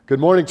Good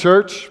morning,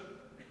 church.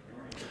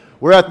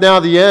 We're at now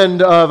the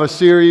end of a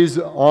series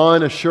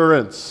on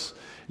assurance.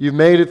 You've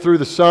made it through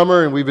the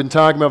summer, and we've been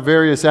talking about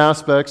various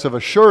aspects of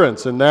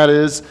assurance, and that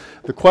is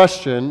the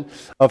question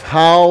of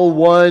how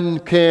one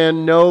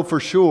can know for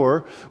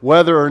sure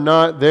whether or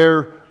not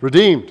they're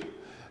redeemed.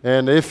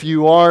 And if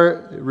you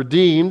are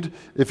redeemed,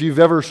 if you've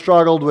ever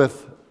struggled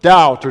with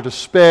doubt or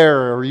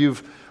despair, or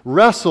you've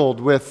wrestled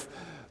with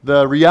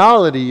the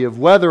reality of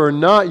whether or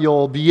not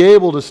you'll be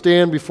able to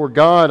stand before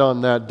God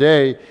on that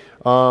day,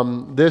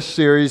 this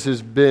series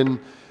has been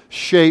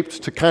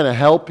shaped to kind of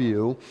help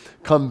you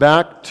come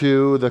back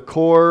to the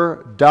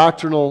core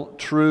doctrinal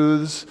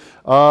truths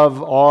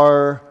of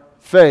our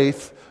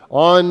faith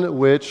on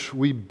which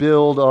we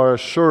build our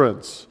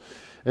assurance.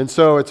 And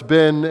so it's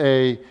been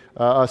a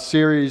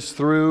series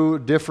through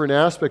different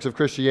aspects of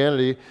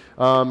Christianity,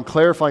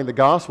 clarifying the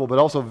gospel, but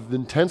also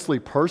intensely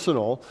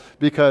personal,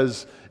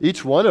 because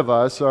each one of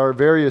us are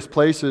various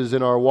places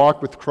in our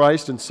walk with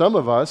Christ, and some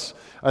of us,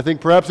 I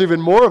think perhaps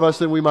even more of us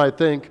than we might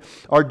think,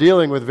 are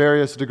dealing with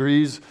various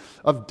degrees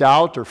of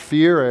doubt or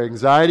fear or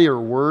anxiety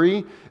or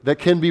worry that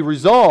can be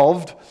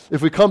resolved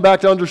if we come back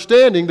to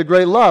understanding the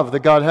great love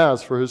that God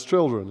has for His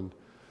children and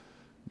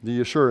the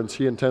assurance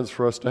He intends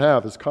for us to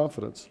have, His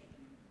confidence.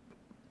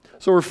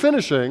 So we're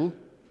finishing,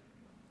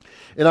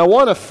 and I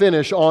want to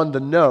finish on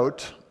the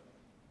note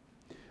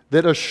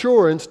that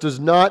assurance does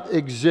not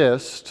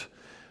exist.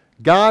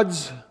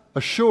 God's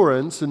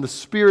assurance and the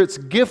Spirit's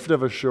gift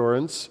of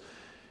assurance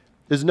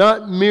is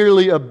not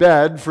merely a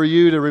bed for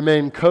you to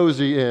remain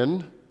cozy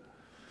in.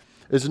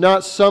 It's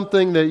not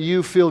something that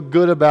you feel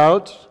good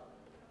about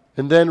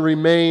and then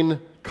remain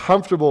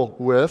comfortable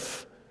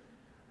with.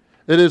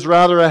 It is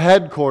rather a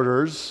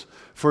headquarters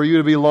for you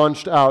to be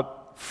launched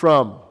out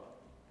from.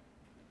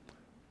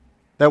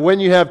 That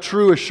when you have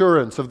true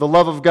assurance of the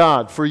love of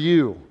God for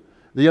you,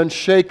 the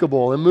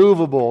unshakable,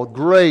 immovable,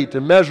 great,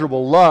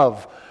 immeasurable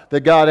love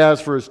that God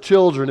has for His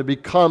children, it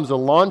becomes a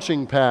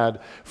launching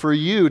pad for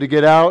you to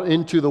get out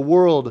into the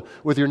world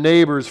with your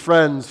neighbors,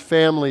 friends,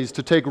 families,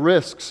 to take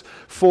risks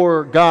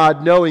for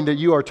God, knowing that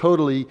you are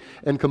totally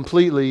and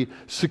completely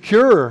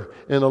secure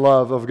in the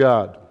love of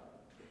God.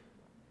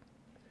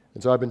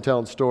 And so I've been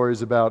telling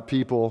stories about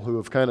people who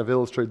have kind of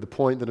illustrated the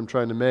point that I'm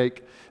trying to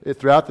make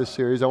throughout this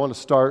series. I want to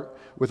start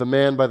with a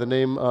man by the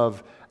name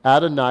of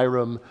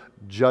Adoniram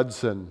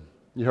Judson.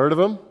 You heard of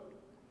him?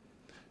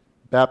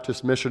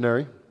 Baptist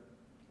missionary.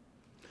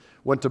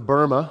 Went to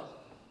Burma.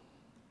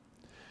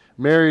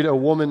 Married a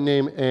woman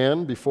named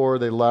Anne before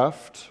they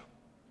left.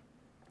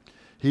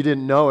 He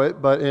didn't know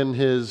it, but in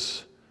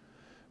his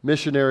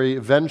missionary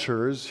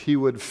ventures, he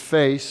would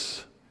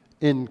face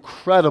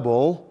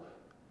incredible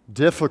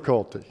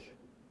difficulty.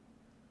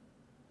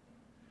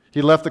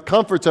 He left the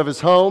comforts of his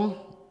home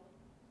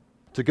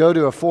to go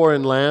to a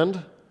foreign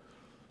land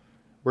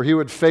where he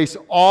would face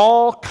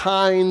all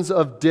kinds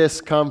of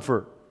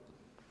discomfort.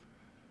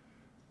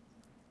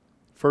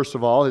 First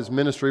of all, his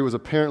ministry was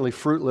apparently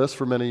fruitless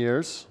for many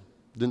years.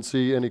 Didn't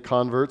see any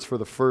converts for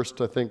the first,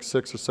 6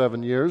 or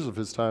 7 years of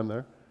his time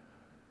there.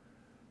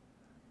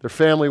 Their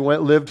family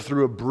lived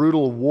through a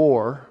brutal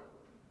war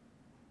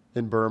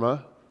in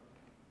Burma,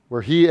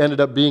 where he ended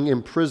up being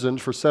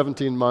imprisoned for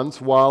 17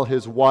 months while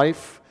his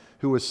wife,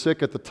 who was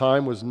sick at the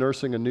time, was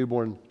nursing a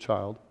newborn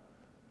child.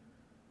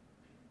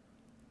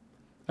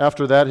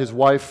 After that, his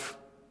wife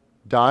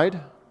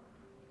died.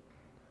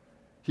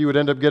 He would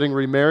end up getting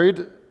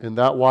remarried, and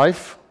that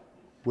wife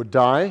would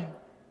die.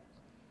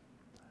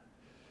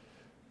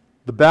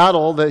 The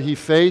battle that he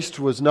faced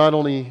was not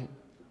only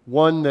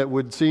one that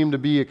would seem to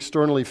be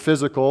externally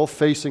physical,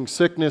 facing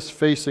sickness,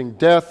 facing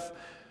death,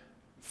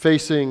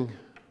 facing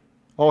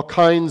all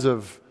kinds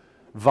of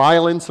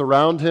violence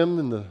around him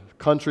in the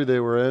country they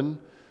were in,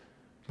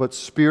 but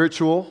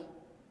spiritual.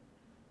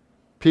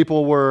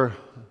 People were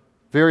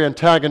very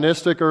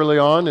antagonistic early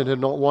on and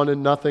had wanted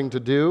nothing to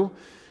do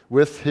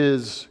with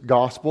his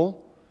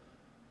gospel.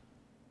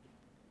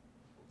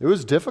 It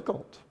was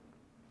difficult.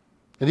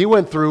 And he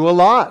went through a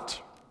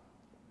lot.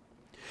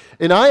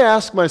 And I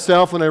ask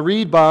myself when I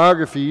read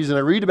biographies and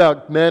I read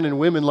about men and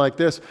women like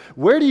this,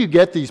 where do you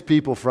get these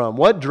people from?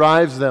 What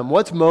drives them?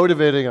 What's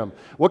motivating them?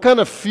 What kind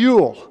of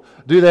fuel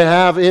do they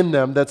have in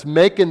them that's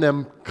making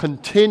them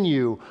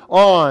continue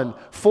on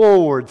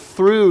forward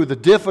through the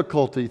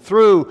difficulty,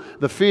 through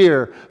the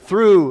fear,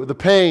 through the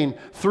pain,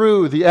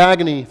 through the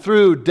agony,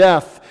 through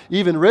death,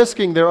 even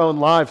risking their own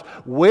lives?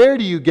 Where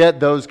do you get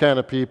those kind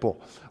of people?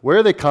 Where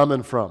are they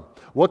coming from?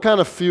 What kind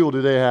of fuel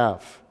do they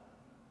have?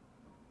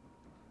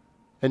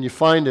 And you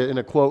find it in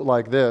a quote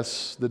like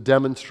this that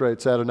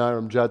demonstrates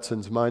Adoniram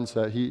Judson's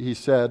mindset. He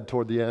said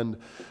toward the end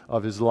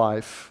of his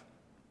life,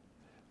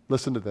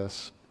 listen to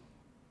this,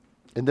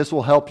 and this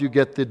will help you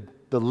get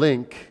the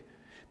link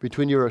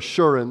between your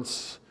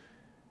assurance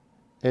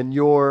and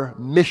your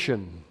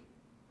mission,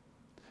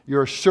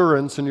 your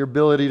assurance and your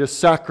ability to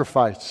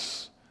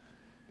sacrifice,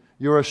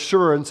 your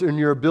assurance and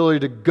your ability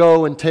to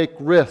go and take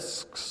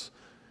risks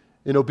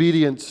in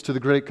obedience to the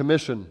Great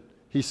Commission.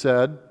 He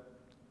said,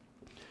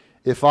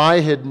 if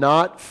I had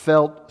not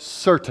felt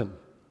certain,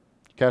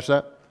 catch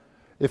that?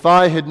 if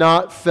I had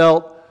not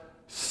felt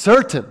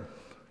certain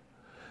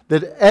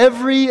that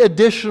every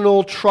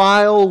additional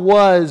trial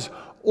was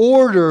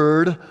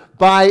ordered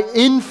by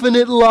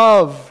infinite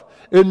love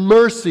and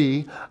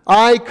mercy,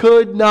 I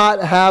could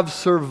not have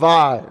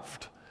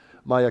survived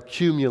my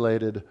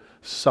accumulated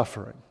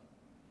suffering.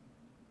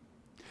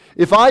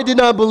 If I did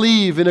not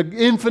believe in an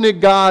infinite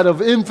God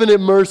of infinite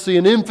mercy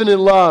and infinite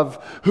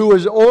love who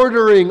was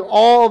ordering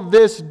all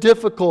this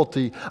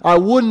difficulty, I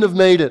wouldn't have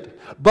made it.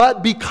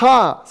 But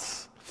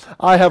because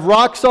I have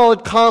rock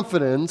solid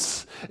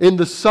confidence in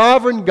the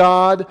sovereign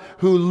God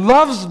who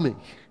loves me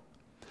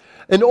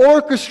and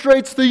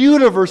orchestrates the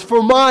universe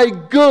for my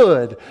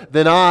good,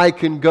 then I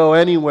can go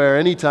anywhere,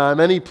 anytime,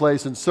 any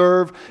place and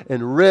serve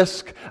and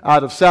risk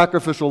out of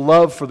sacrificial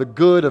love for the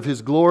good of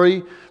His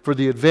glory, for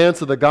the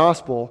advance of the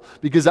gospel,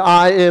 because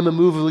I am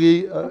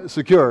immovably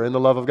secure in the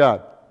love of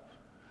God.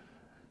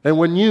 And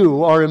when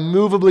you are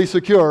immovably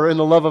secure in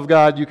the love of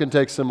God, you can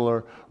take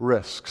similar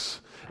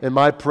risks. And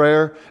my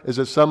prayer is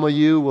that some of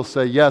you will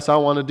say, yes, I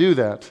want to do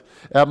that.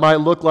 That might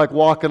look like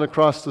walking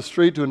across the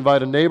street to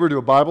invite a neighbor to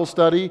a Bible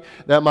study.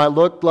 That might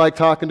look like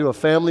talking to a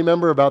family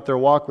member about their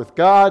walk with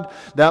God.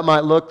 That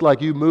might look like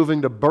you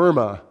moving to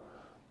Burma,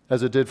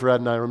 as it did for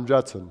Adoniram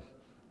Judson,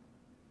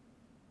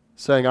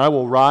 saying, I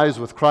will rise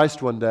with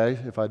Christ one day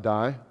if I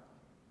die.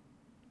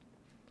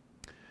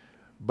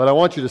 But I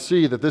want you to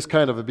see that this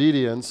kind of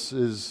obedience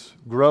is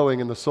growing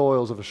in the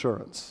soils of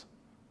assurance.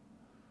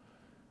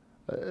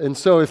 And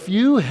so if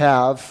you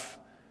have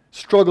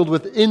struggled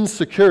with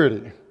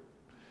insecurity,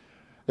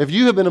 if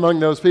you have been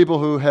among those people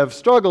who have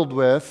struggled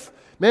with,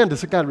 man,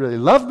 does God really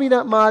love me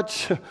that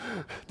much?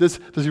 Does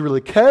He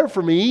really care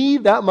for me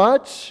that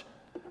much?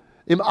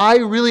 Am I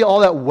really all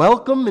that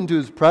welcome into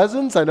His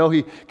presence? I know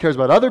He cares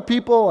about other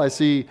people. I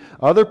see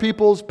other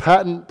people's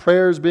patent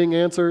prayers being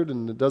answered,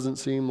 and it doesn't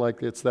seem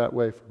like it's that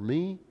way for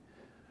me.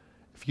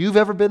 If you've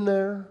ever been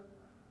there,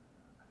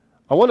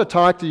 I want to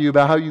talk to you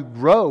about how you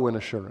grow in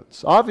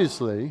assurance.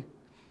 Obviously,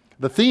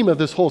 the theme of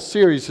this whole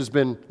series has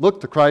been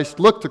look to Christ,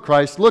 look to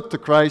Christ, look to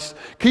Christ,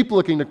 keep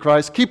looking to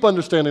Christ, keep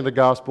understanding the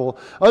gospel,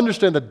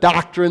 understand the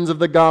doctrines of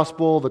the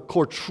gospel, the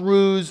core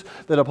truths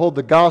that uphold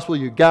the gospel.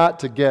 You got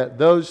to get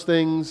those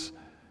things.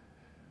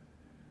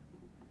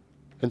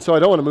 And so I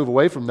don't want to move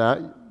away from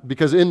that,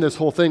 because in this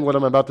whole thing, what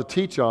I'm about to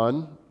teach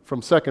on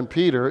from 2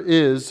 Peter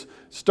is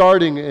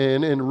starting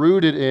in and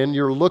rooted in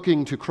you're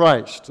looking to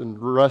Christ and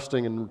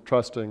resting and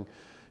trusting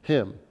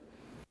Him.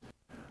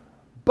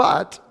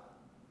 But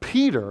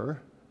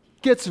Peter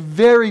gets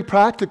very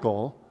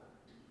practical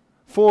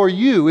for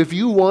you if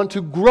you want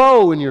to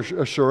grow in your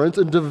assurance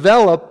and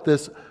develop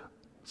this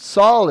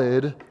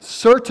solid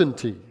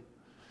certainty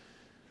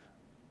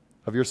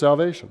of your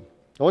salvation.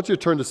 I want you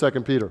to turn to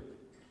 2 Peter.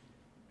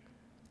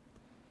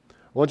 I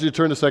want you to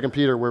turn to 2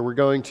 Peter, where we're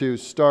going to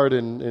start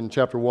in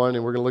chapter 1,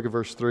 and we're going to look at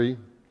verse 3.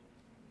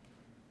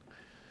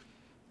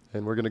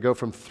 And we're going to go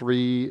from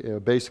 3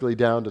 basically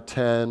down to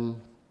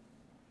 10.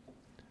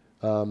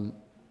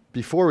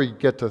 Before we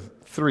get to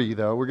 3,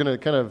 though, we're going to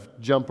kind of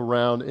jump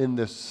around in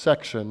this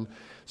section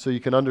so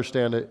you can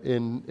understand it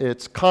in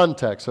its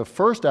context. So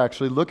first,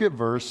 actually, look at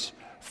verse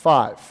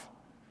 5.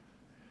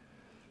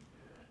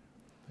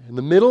 In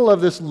the middle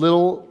of this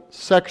little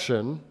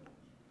section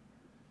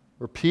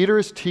where Peter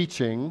is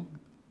teaching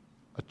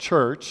a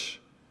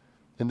church,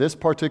 in this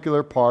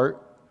particular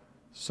part,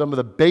 some of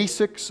the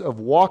basics of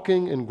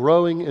walking and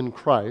growing in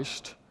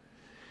Christ,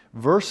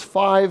 verse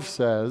 5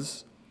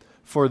 says,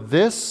 for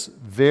this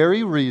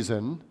very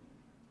reason,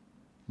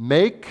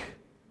 make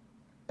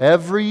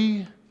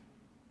every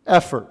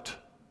effort.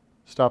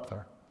 Stop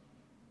there.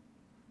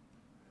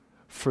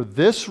 For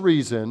this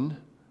reason,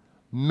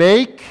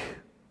 make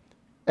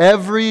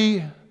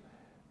every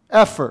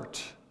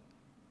effort.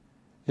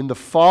 In the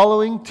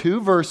following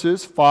 2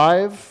 verses,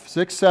 5,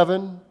 6,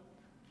 7,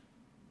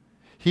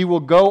 he will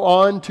go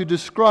on to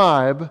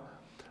describe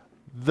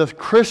the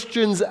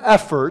Christian's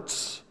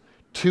efforts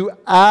to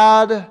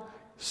add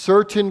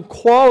certain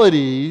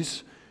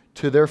qualities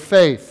to their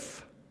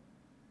faith.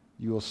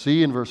 You will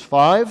see in verse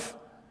 5,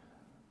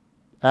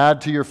 add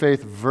to your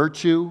faith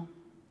virtue,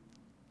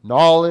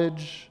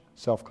 knowledge,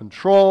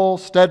 self-control,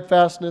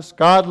 steadfastness,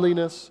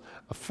 godliness,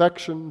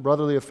 affection,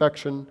 brotherly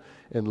affection,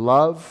 and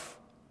love.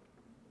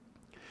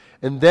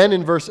 And then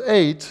in verse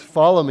 8,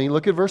 follow me,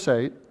 look at verse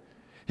 8.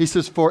 He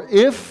says, for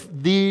if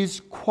these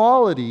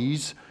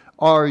qualities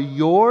are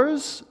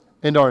yours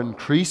and are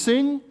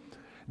increasing,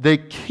 they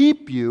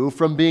keep you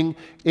from being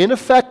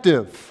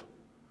ineffective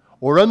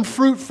or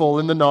unfruitful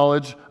in the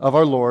knowledge of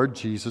our Lord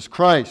Jesus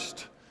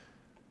Christ.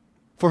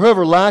 For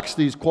whoever lacks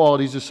these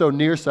qualities is so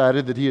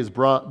nearsighted that he is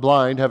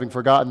blind, having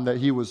forgotten that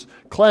he was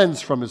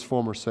cleansed from his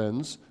former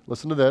sins.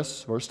 Listen to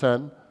this, verse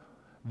 10.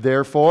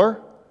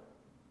 Therefore,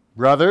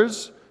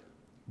 brothers,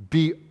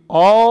 be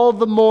all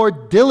the more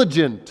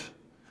diligent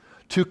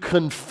to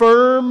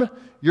confirm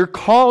your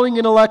calling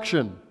and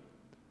election.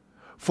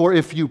 For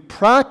if you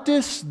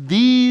practice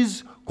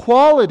these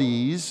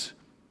qualities,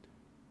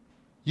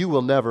 you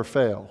will never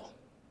fail.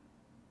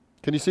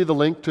 Can you see the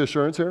link to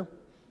assurance here?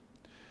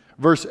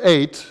 Verse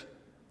 8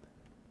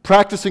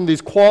 practicing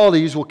these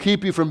qualities will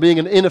keep you from being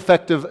an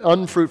ineffective,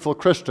 unfruitful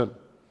Christian.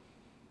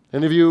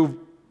 Any of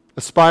you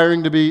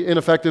aspiring to be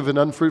ineffective and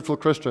unfruitful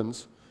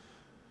Christians?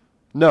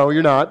 No,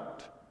 you're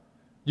not.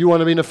 You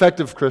want to be an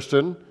effective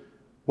Christian.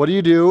 What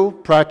do?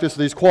 Practice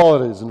these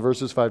qualities in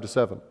verses 5 to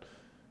 7.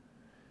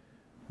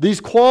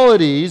 These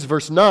qualities,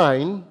 verse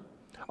 9,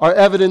 are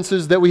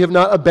evidences that we have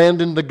not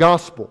abandoned the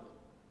gospel.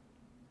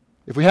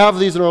 If we have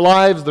these in our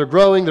lives, they're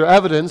growing, they're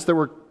evidence that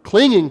we're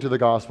clinging to the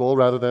gospel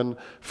rather than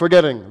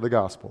forgetting the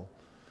gospel.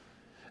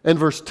 And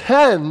verse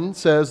 10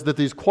 says that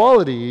these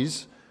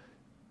qualities,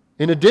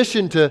 in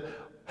addition to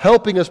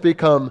helping us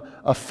become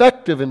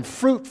effective and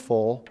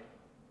fruitful,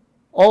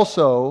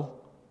 also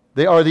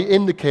they are the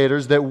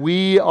indicators that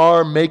we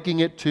are making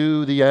it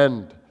to the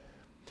end.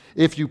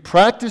 If you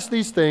practice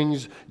these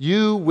things,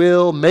 you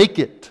will make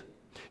it.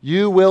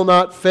 You will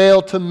not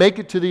fail to make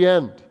it to the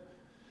end.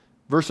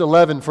 Verse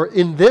 11, for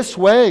in this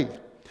way,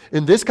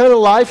 in this kind of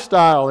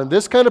lifestyle, in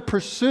this kind of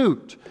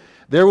pursuit,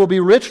 there will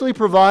be richly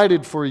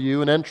provided for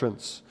you an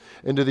entrance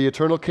into the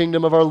eternal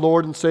kingdom of our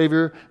Lord and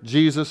Savior,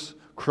 Jesus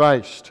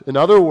Christ. In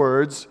other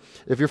words,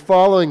 if you're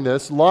following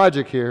this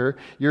logic here,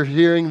 you're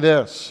hearing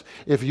this.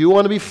 If you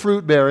want to be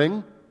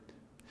fruit-bearing,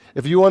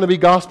 if you want to be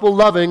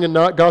gospel-loving and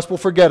not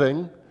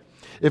gospel-forgetting,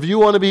 if you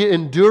want to be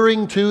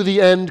enduring to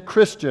the end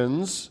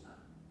Christians,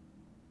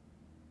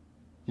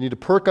 you need to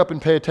perk up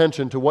and pay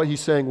attention to what he's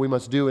saying we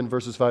must do in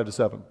verses 5 to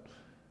 7.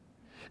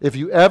 If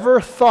you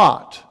ever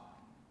thought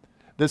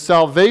that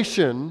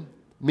salvation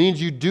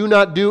means you do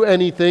not do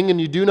anything and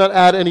you do not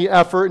add any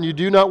effort and you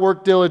do not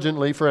work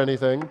diligently for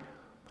anything,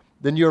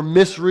 then you're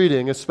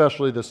misreading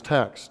especially this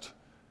text.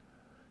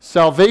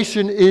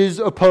 Salvation is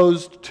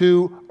opposed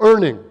to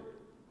earning.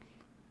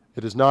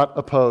 It is not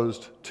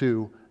opposed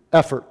to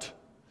effort.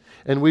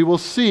 And we will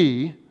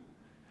see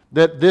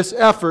that this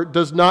effort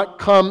does not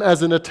come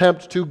as an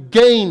attempt to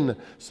gain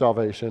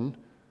salvation,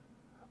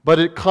 but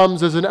it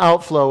comes as an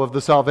outflow of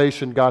the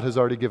salvation God has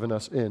already given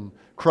us in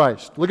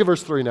Christ. Look at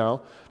verse 3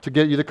 now to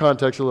get you the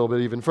context a little bit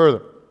even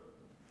further.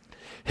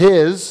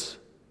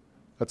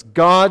 That's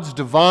God's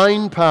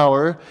divine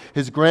power,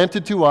 has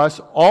granted to us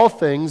all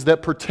things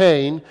that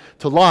pertain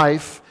to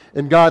life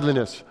and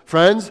godliness.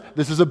 Friends,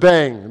 this is a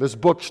bang. This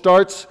book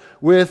starts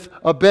with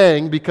a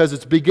bang because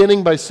it's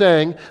beginning by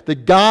saying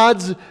that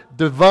God's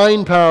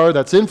divine power,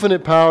 that's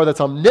infinite power,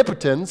 that's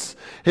omnipotence,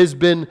 has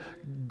been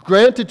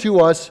granted to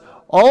us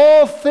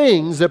all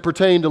things that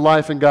pertain to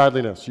life and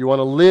godliness. You want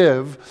to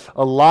live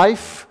a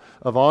life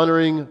of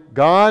honoring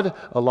God,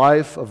 a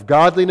life of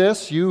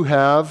godliness, you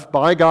have,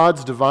 by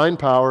God's divine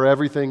power,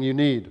 everything you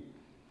need.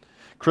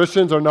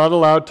 Christians are not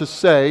allowed to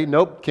say,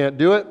 nope, can't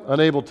do it,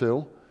 unable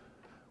to,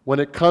 when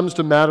it comes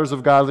to matters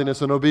of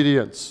godliness and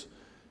obedience.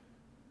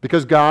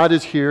 Because God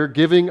is here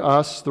giving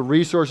us the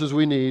resources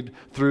we need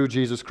through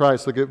Jesus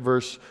Christ. Look at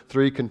verse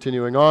 3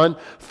 continuing on.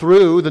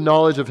 Through the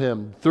knowledge of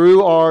Him,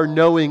 through our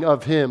knowing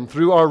of Him,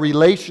 through our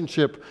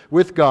relationship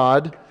with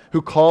God,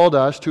 who called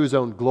us to His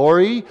own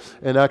glory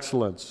and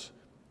excellence.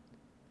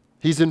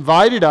 He's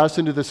invited us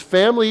into this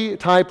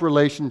family-type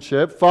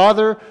relationship,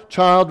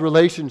 father-child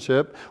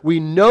relationship.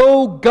 We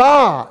know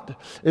God,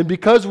 and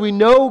because we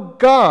know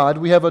God,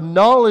 we have a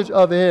knowledge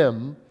of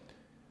Him.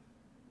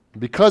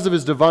 Because of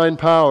His divine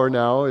power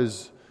now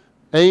is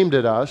aimed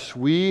at us,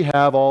 we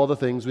have all the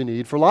things we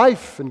need for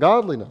life and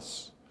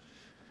godliness.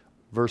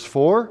 Verse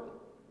 4,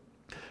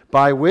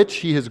 by which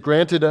He has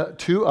granted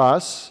to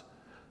us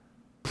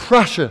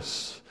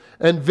precious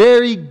and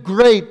very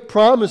great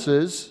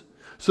promises,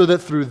 so that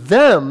through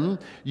them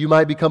you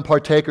might become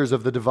partakers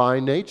of the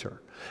divine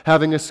nature,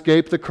 having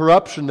escaped the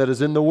corruption that is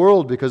in the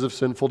world because of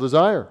sinful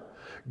desire.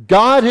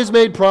 God has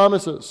made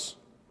promises.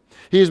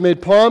 He has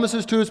made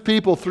promises to His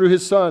people through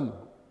His Son.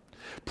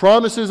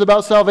 Promises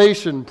about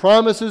salvation,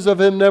 promises of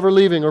Him never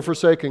leaving or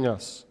forsaking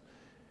us.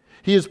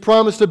 He has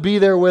promised to be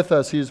there with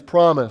us. He has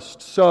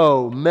promised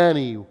so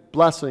many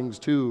blessings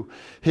to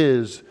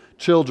His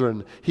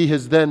children. He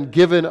has then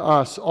given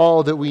us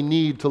all that we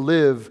need to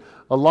live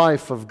a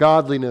life of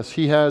godliness.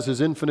 He has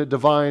His infinite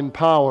divine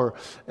power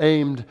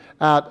aimed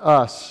at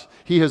us.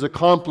 He has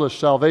accomplished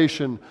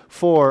salvation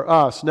for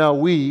us. Now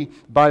we,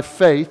 by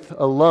faith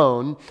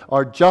alone,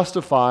 are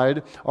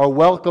justified, are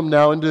welcomed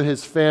now into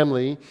His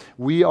family.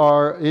 We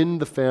are in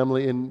the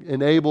family and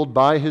enabled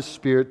by His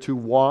Spirit to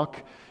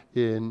walk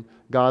in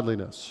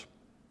godliness.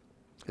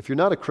 If you're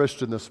not a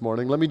Christian this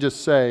morning, let me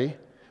just say,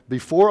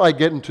 before I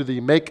get into the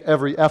make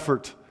every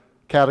effort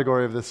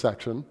category of this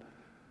section,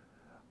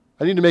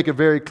 I need to make it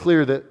very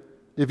clear that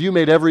if you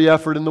made every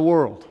effort in the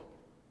world,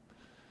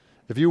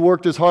 if you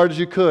worked as hard as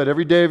you could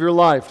every day of your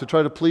life to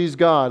try to please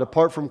God,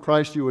 apart from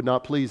Christ, you would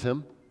not please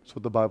Him. That's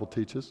what the Bible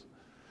teaches.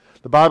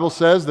 The Bible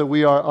says that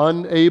we are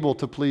unable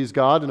to please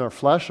God in our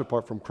flesh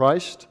apart from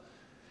Christ,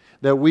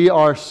 that we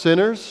are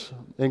sinners,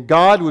 and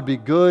God would be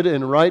good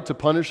and right to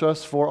punish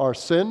us for our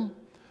sin.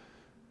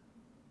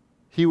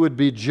 He would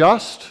be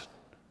just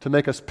to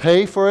make us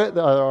pay for it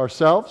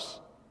ourselves.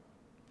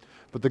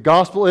 But the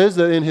gospel is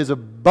that in His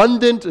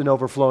abundant and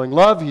overflowing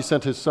love, He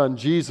sent His Son,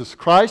 Jesus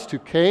Christ, who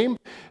came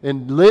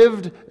and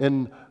lived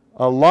and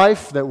a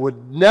life that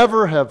would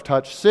never have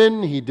touched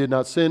sin. He did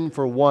not sin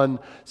for 1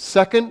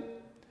 second.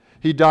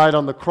 He died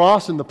on the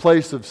cross in the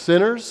place of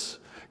sinners.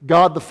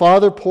 God the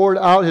Father poured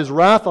out His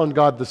wrath on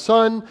God the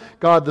Son.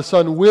 God the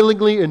Son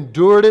willingly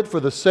endured it for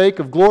the sake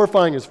of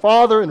glorifying His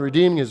Father and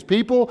redeeming His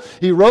people.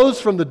 He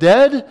rose from the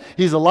dead.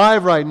 He's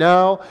alive right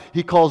now.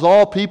 He calls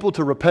all people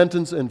to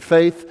repentance and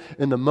faith.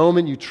 In the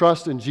moment you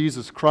trust in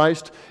Jesus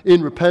Christ,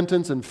 in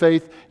repentance and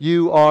faith,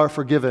 you are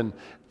forgiven.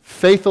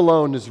 Faith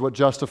alone is what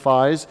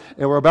justifies,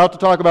 and we're about to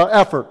talk about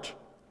effort.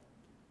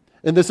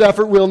 And this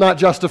effort will not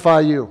justify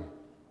you.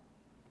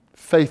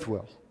 Faith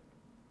will.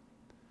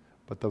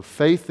 But the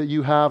faith that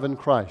you have in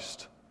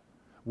Christ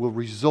will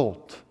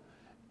result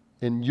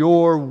in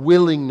your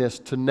willingness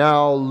to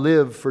now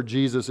live for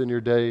Jesus in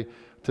your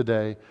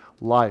day-to-day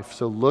life.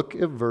 So look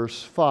at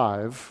verse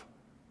 5.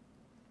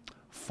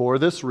 For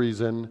this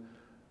reason,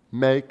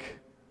 make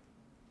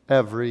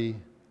every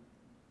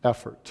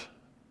effort.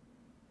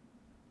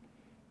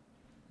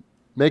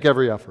 Make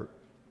every effort.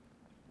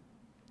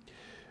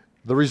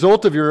 The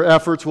result of your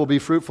efforts will be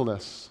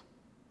fruitfulness,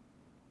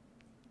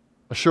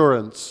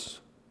 assurance.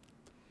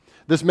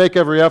 This make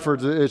every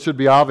effort, it should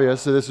be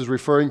obvious. This is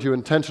referring to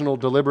intentional,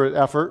 deliberate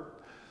effort.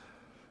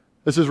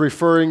 This is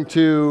referring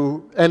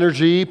to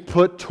energy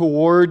put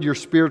toward your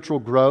spiritual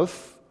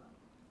growth.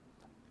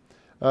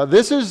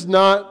 This is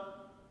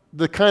not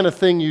the kind of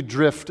thing you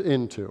drift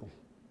into.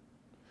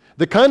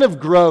 The kind of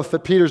growth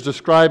that Peter's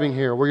describing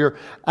here, where you're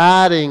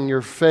adding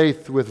your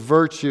faith with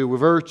virtue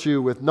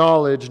with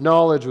knowledge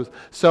with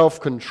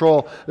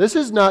self-control, this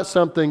is not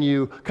something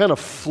you kind of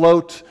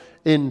float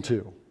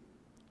into.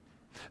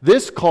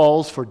 This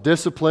calls for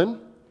discipline,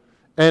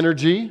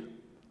 energy.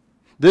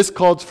 This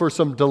calls for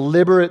some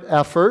deliberate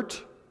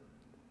effort.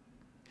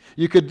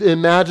 You could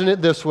imagine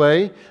it this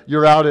way.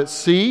 You're out at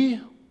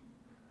sea.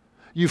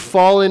 You've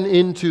fallen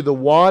into the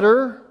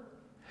water.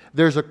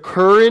 There's a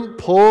current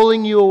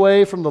pulling you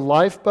away from the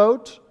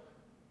lifeboat.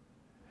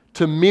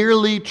 To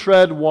merely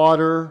tread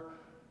water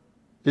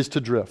is to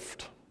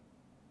drift.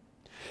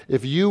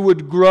 If you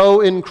would grow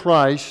in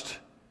Christ,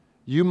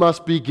 you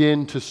must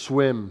begin to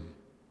swim.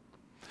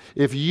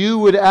 If you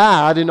would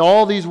add in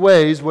all these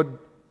ways what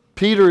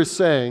Peter is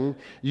saying,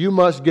 you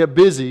must get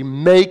busy,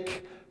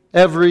 make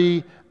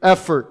every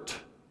effort.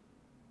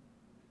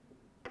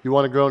 You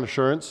want to grow in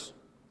assurance?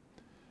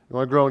 You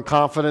want to grow in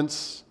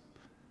confidence?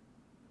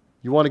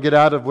 You want to get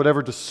out of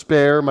whatever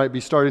despair might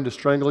be starting to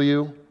strangle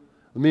you?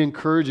 Let me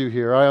encourage you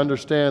here. I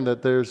understand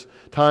that there's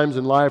times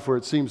in life where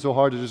it seems so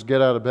hard to just get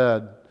out of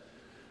bed.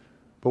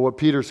 But what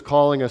Peter's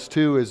calling us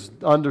to is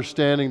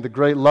understanding the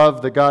great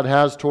love that God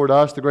has toward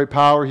us, the great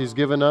power He's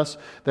given us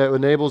that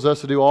enables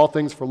us to do all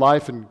things for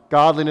life and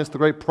godliness, the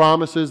great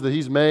promises that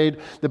He's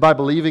made, that by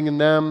believing in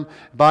them,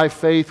 by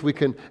faith, we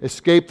can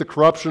escape the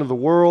corruption of the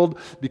world.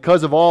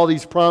 Because of all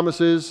these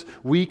promises,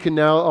 we can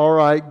now, all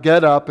right,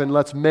 get up and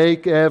let's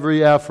make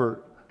every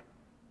effort.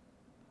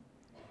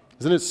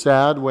 Isn't it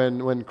sad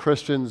when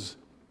Christians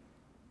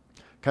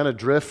kind of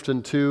drift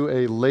into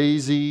a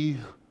lazy,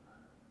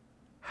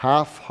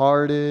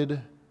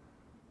 half-hearted,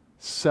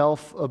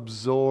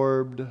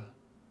 self-absorbed,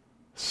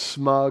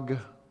 smug,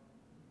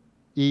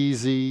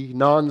 easy,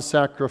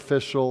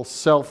 non-sacrificial,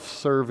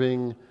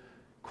 self-serving,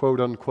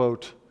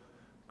 quote-unquote,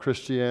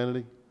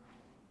 Christianity?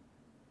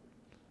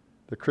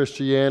 The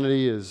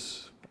Christianity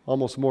is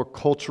almost more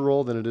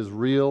cultural than it is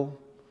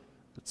real.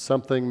 It's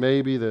something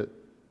maybe that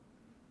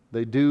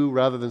they do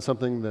rather than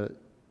something that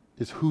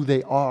is who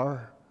they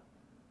are.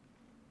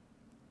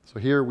 So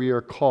here we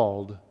are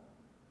called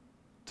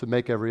to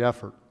make every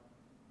effort.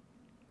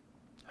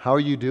 How are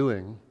you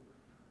doing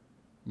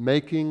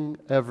making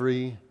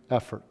every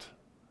effort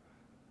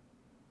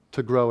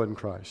to grow in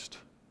Christ?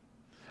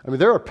 I mean,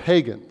 there are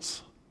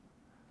pagans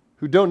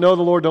who don't know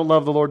the Lord, don't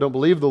love the Lord, don't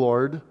believe the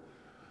Lord,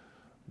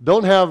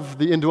 don't have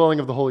the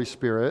indwelling of the Holy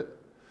Spirit,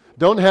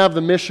 don't have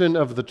the mission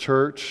of the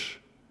church,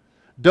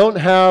 don't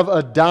have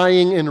a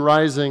dying and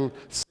rising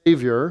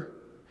Savior,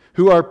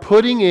 who are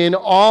putting in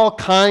all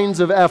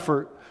kinds of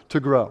effort to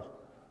grow.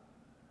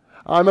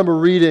 I remember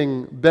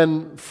reading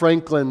Ben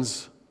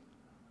Franklin's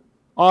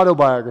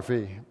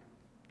autobiography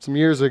some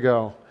years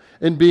ago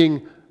and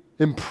being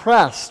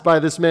impressed by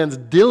this man's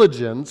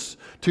diligence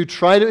to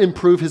try to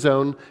improve his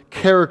own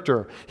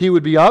character. He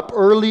would be up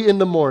early in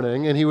the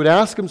morning and he would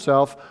ask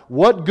himself,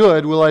 what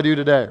good will I do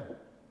today?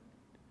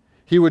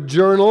 He would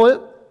journal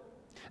it,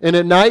 and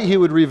at night he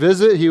would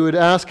revisit, he would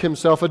ask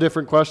himself a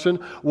different question,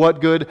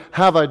 what good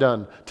have I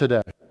done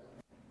today?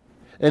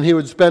 And he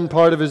would spend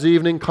part of his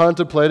evening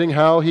contemplating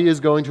how he is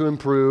going to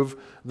improve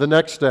the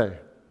next day.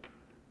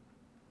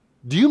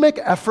 Do you make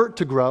effort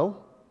to grow?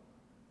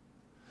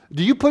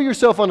 Do you put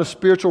yourself on a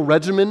spiritual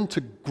regimen to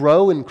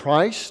grow in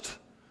Christ?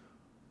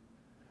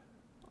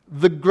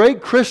 The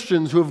great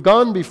Christians who have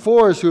gone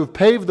before us, who have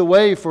paved the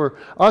way for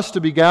us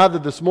to be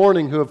gathered this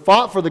morning, who have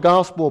fought for the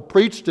gospel,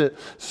 preached it,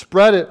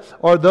 spread it,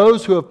 are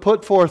those who have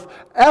put forth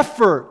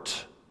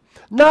effort.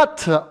 not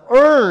to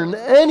earn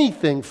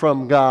anything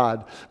from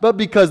God, but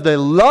because they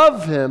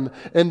love Him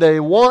and they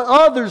want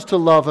others to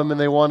love Him and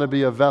they want to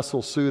be a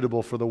vessel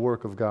suitable for the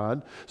work of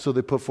God, so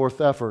they put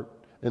forth effort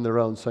in their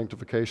own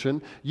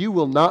sanctification. You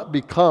will not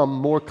become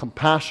more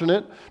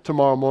compassionate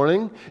tomorrow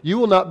morning. You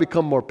will not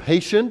become more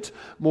patient,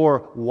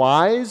 more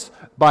wise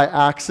by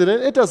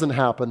accident. It doesn't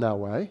happen that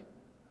way.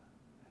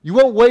 You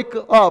won't wake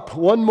up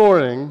one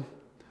morning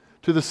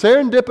to the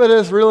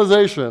serendipitous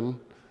realization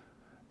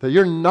that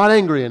you're not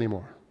angry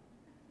anymore.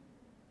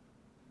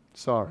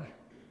 Sorry.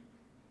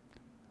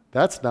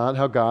 That's not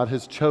how God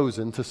has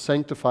chosen to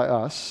sanctify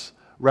us.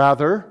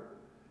 Rather,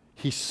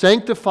 He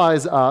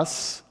sanctifies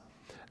us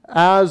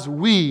as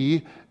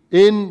we,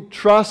 in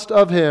trust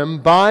of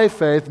Him, by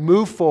faith,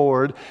 move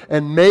forward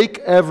and make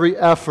every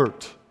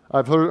effort.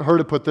 I've heard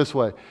it put this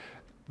way.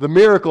 The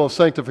miracle of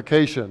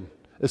sanctification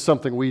is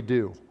something we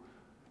do.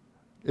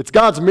 It's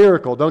God's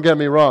miracle, don't get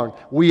me wrong.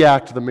 We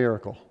act the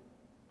miracle.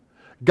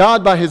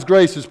 God, by His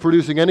grace, is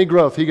producing any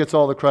growth. He gets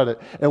all the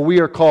credit. And we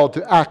are called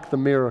to act the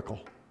miracle,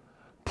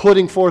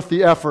 putting forth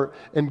the effort.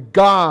 And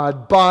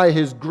God, by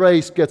His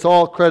grace, gets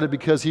all credit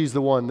because He's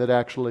the one that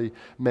actually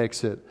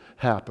makes it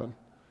happen.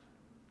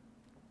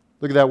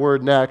 Look at that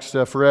word next.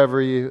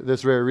 For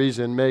this very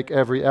reason, make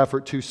every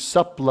effort to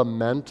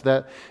supplement.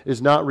 That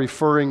is not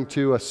referring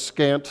to a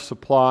scant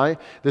supply.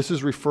 This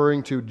is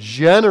referring to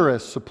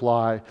generous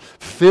supply.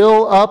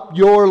 Fill up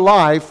your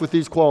life with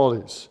these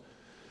qualities.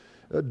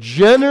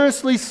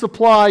 Generously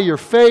supply your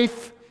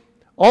faith,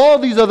 all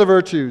these other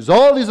virtues,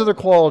 all these other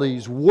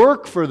qualities.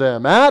 Work for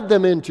them. Add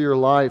them into your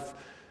life.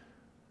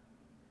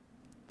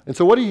 And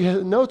so what he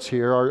notes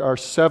here are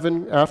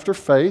 7, after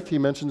faith, he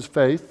mentions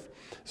faith,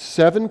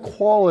 7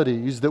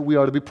 qualities that we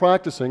are to be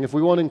practicing if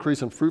we want to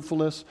increase in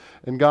fruitfulness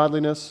and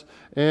godliness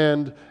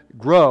and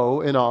grow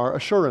in our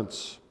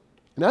assurance.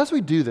 And as we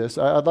do this,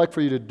 I'd like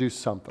for you to do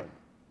something.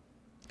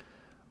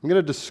 I'm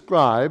going to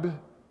describe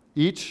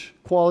each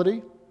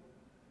quality,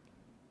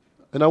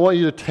 and I want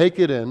you to take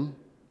it in,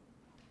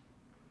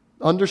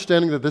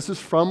 understanding that this is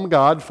from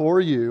God for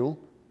you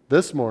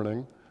this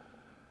morning.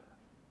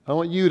 I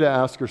want you to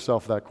ask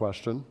yourself that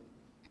question.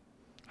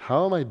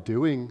 How am I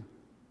doing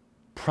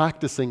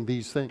practicing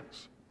these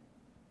things?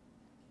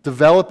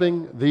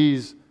 Developing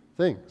these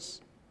things.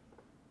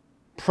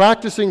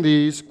 Practicing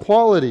these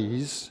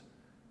qualities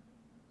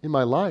in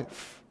my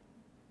life.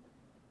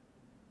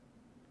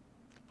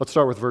 Let's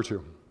start with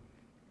virtue.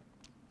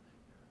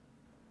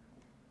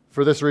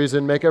 For this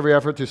reason, make every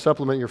effort to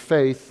supplement your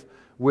faith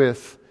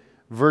with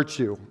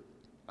virtue.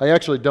 I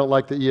actually don't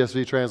like the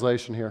ESV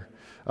translation here.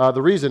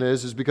 The reason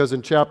is because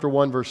in chapter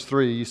 1, verse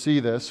 3, you see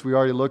this. We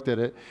already looked at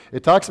it.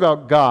 It talks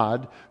about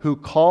God who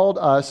called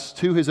us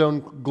to His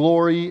own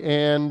glory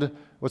and,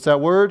 what's that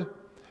word?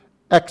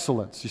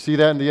 Excellence. You see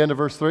that in the end of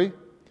verse 3?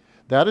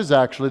 That is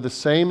actually the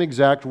same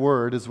exact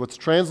word as what's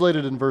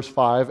translated in verse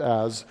 5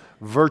 as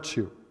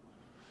virtue.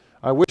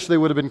 I wish they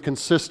would have been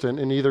consistent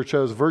and either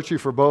chose virtue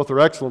for both or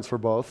excellence for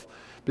both,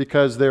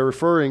 because they're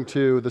referring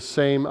to the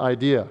same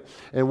idea.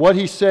 And what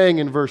he's saying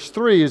in verse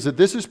 3 is that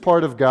this is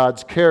part of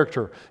God's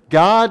character.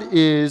 God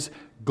is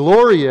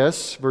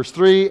glorious, verse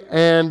 3,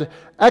 and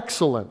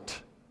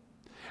excellent.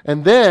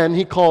 And then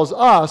he calls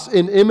us,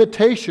 in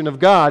imitation of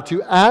God,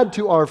 to add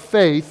to our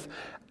faith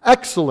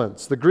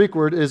excellence. The Greek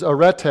word is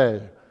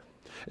arete.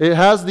 It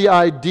has the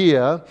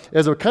idea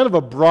as a kind of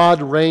a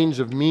broad range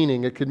of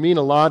meaning. It could mean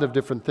a lot of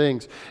different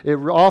things. It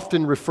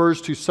often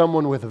refers to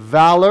someone with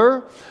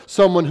valor,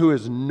 someone who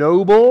is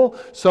noble,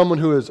 someone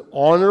who is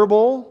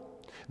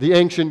honorable. The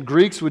ancient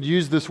Greeks would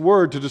use this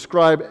word to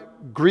describe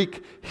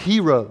Greek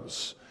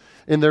heroes.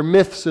 In their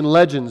myths and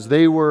legends,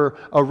 they were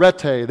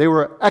arete, they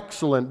were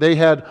excellent, they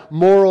had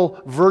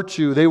moral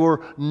virtue, they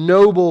were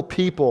noble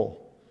people.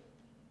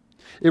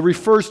 It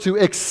refers to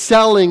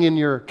excelling in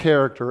your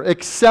character,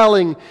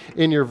 excelling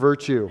in your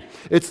virtue.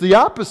 It's the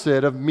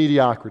opposite of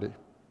mediocrity.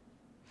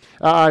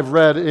 I've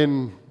read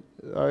in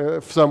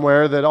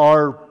somewhere that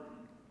our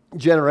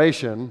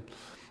generation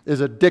is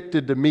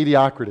addicted to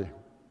mediocrity.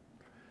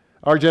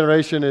 Our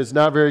generation is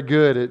not very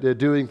good at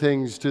doing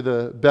things to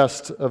the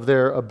best of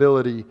their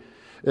ability.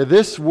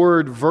 This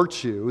word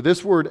virtue,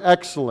 this word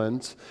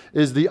excellence,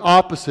 is the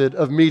opposite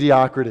of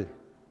mediocrity.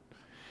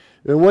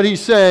 And what he's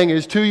saying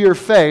is, to your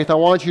faith, I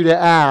want you to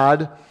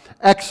add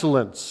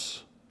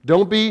excellence.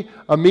 Don't be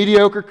a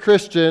mediocre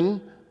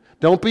Christian.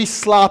 Don't be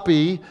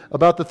sloppy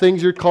about the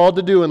things you're called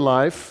to do in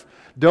life.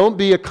 Don't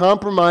be a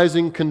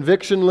compromising,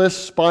 convictionless,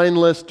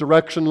 spineless,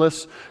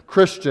 directionless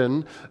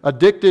Christian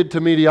addicted to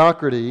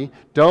mediocrity.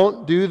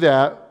 Don't do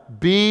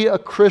that. Be a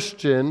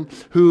Christian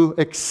who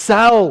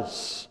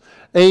excels,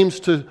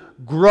 aims to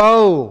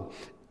grow,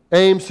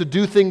 aims to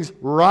do things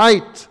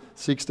right,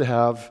 seeks to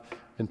have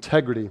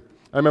integrity.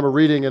 I remember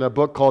reading in a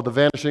book called The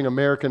Vanishing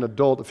American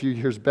Adult a few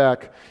years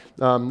back,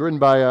 written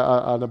by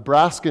a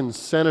Nebraskan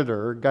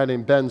senator, a guy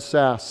named Ben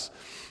Sasse.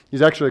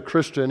 He's actually a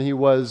Christian. He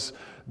was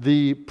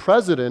the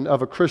president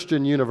of a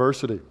Christian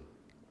university.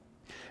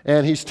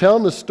 And he's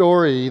telling the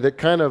story that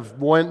kind of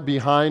went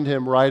behind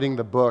him writing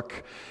the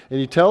book. And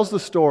he tells the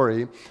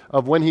story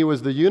of when he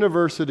was the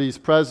university's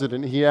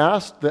president, he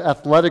asked the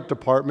athletic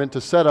department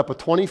to set up a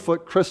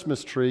 20-foot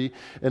Christmas tree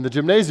in the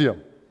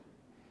gymnasium.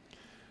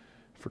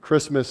 For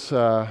Christmas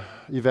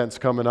events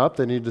coming up,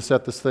 they need to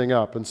set this thing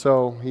up. And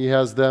so he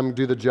has them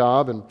do the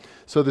job. And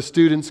so the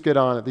students get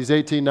on it. These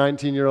 18,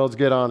 19-year-olds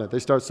get on it. They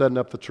start setting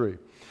up the tree.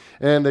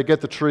 And they get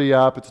the tree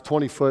up. It's a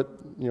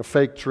 20-foot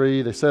fake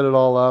tree. They set it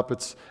all up.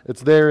 It's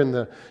there in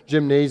the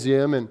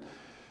gymnasium. And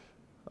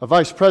a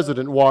vice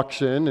president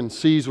walks in and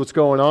sees what's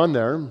going on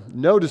there,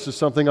 notices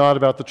something odd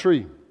about the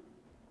tree.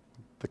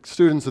 The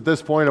students at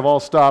this point have all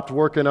stopped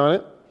working on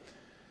it.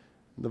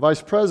 The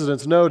vice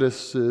president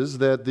notices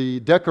that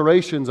the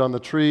decorations on the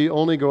tree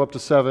only go up to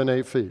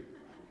 7-8 feet.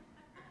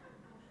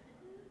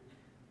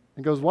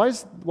 He goes, why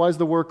is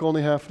the work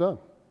only half done?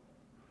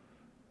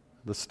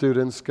 The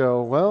students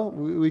go, well,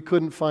 we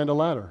couldn't find a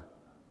ladder.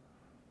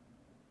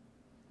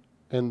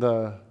 And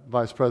the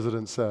vice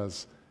president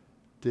says,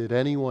 did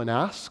anyone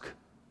ask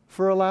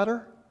for a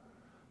ladder?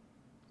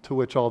 To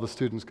which all the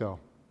students go,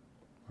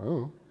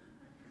 oh.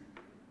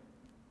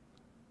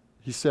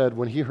 He said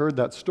when he heard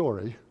that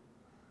story,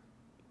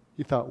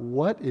 he thought,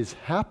 what is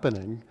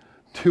happening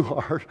to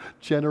our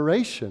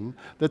generation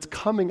that's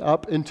coming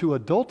up into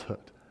adulthood?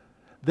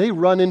 They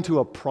run into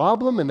a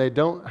problem and they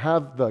don't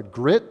have the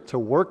grit to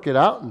work it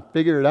out and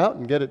figure it out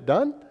and get it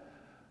done.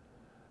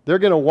 They're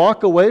going to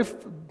walk away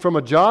from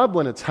a job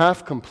when it's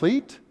half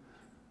complete.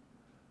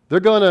 They're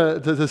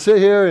going to sit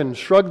here and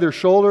shrug their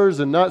shoulders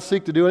and not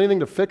seek to do anything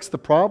to fix the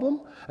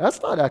problem.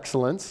 That's not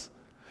excellence.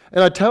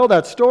 And I tell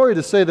that story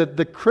to say that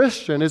the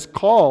Christian is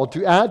called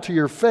to add to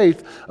your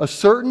faith a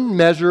certain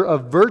measure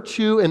of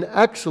virtue and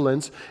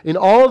excellence in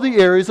all the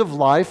areas of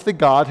life that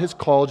God has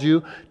called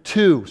you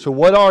to. So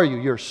what are you?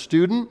 You're a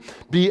student.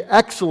 Be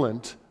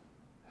excellent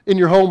in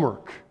your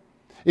homework,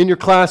 in your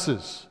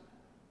classes.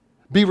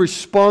 Be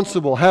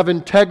responsible. Have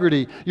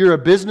integrity. You're a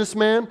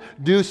businessman.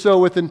 Do so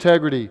with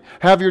integrity.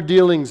 Have your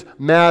dealings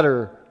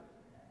matter.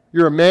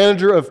 You're a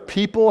manager of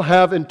people,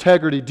 have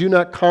integrity. Do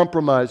not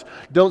compromise.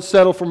 Don't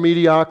settle for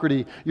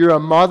mediocrity. You're a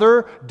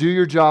mother, do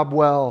your job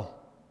well.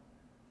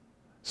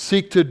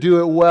 Seek to do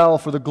it well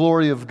for the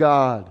glory of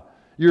God.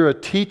 You're a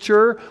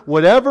teacher.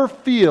 Whatever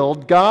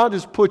field God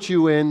has put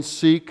you in,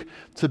 seek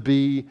to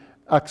be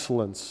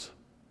excellence.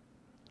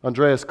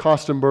 Andreas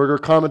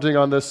Kostenberger, commenting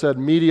on this, said,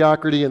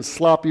 mediocrity and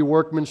sloppy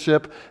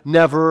workmanship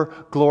never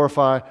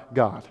glorify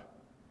God.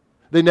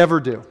 They never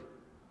do.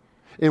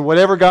 In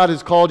whatever God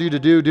has called you to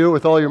do it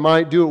with all your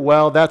might, do it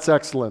well. That's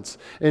excellence.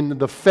 And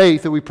the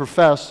faith that we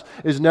profess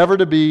is never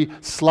to be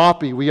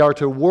sloppy. We are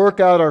to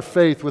work out our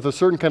faith with a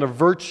certain kind of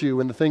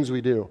virtue in the things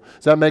we do.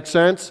 Does that make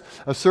sense?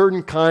 A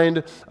certain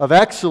kind of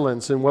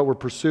excellence in what we're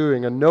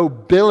pursuing, a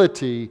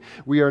nobility.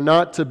 We are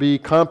not to be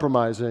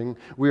compromising.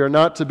 We are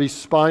not to be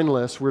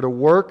spineless. We're to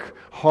work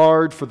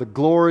hard for the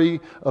glory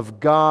of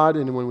God.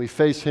 And when we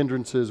face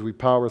hindrances, we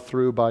power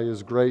through by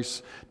His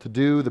grace to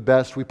do the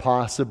best we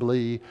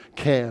possibly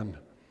can.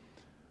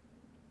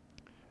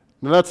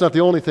 Now, that's not the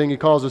only thing He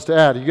calls us to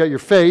add. You got your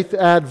faith,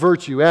 add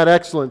virtue, add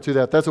excellence to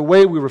that. That's a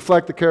way we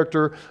reflect the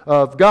character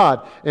of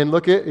God. And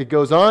look, it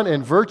goes on,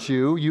 and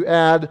virtue, you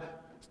add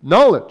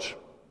knowledge.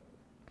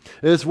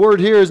 This word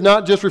here is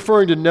not just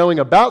referring to knowing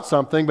about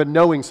something, but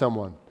knowing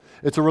someone.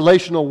 It's a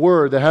relational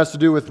word that has to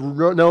do with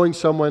knowing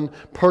someone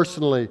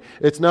personally.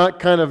 It's not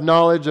kind of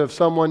knowledge of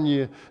someone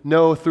you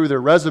know through their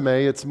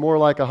resume. It's more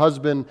like a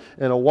husband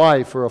and a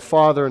wife or a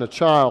father and a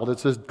child.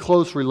 It's a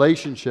close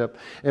relationship.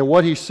 And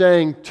what he's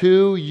saying,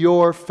 to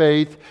your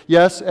faith,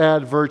 yes,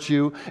 add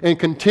virtue, and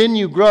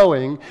continue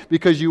growing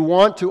because you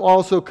want to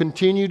also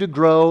continue to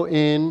grow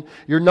in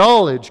your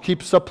knowledge.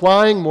 Keep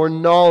supplying more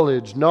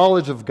knowledge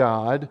of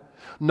God,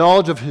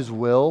 knowledge of His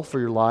will for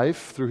your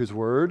life through His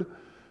Word.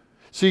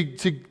 See,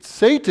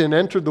 Satan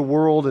entered the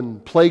world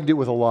and plagued it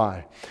with a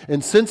lie.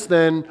 And since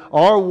then,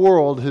 our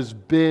world has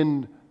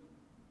been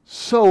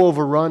so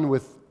overrun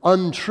with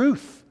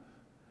untruth.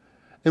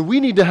 And we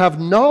need to have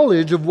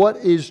knowledge of what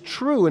is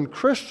true, and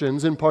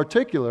Christians in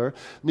particular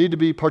need to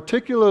be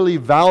particularly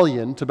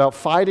valiant about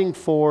fighting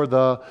for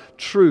the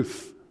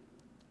truth.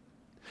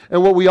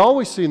 And what we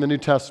always see in the New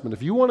Testament,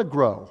 if you want to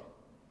grow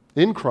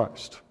in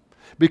Christ,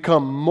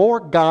 become more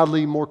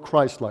godly, more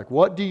Christ-like,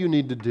 what do you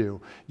need to do?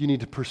 You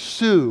need to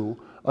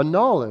pursue a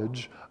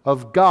knowledge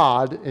of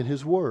God and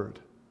His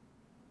Word.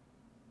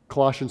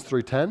 Colossians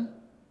 3:10,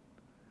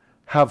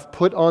 have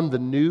put on the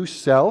new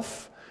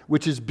self,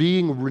 which is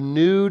being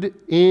renewed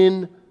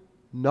in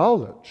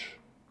knowledge.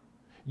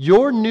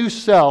 Your new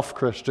self,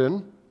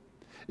 Christian,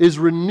 is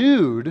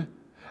renewed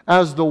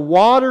as the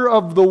water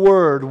of the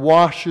Word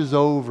washes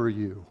over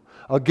you.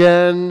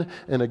 Again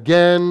and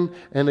again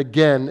and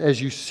again,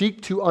 as you seek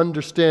to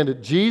understand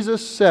it.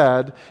 Jesus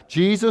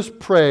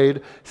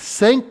prayed,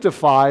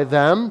 sanctify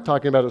them,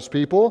 talking about His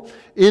people,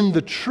 in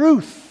the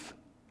truth.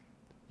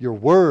 Your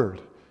word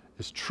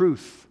is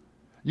truth.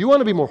 You want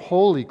to be more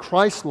holy,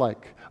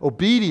 Christ-like,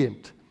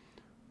 obedient.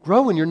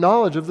 Grow in your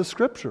knowledge of the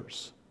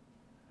Scriptures.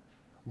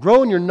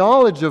 Grow in your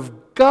knowledge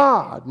of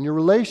God and your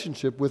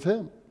relationship with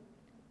Him.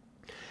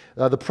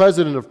 The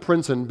president of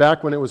Princeton,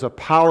 back when it was a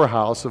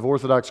powerhouse of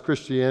Orthodox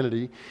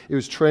Christianity, it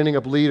was training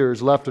up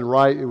leaders left and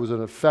right. It was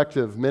an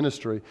effective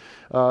ministry.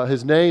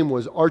 His name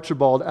was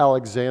Archibald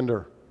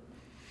Alexander.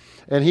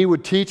 And he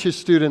would teach his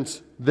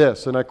students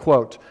this, and I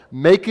quote,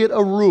 "Make it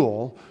a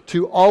rule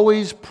to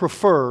always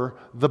prefer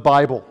the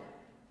Bible."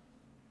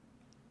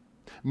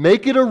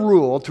 Make it a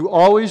rule to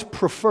always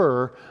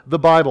prefer the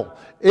Bible.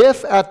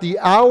 If at the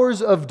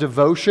hours of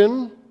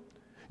devotion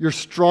you're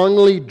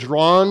strongly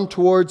drawn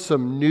towards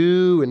some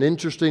new and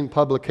interesting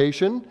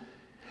publication,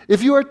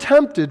 if you are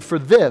tempted for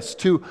this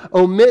to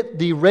omit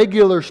the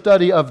regular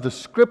study of the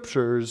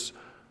Scriptures,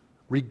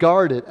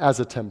 regard it as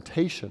a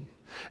temptation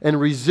and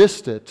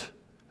resist it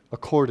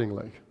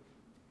accordingly.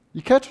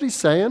 You catch what he's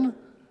saying?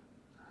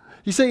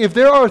 He's saying if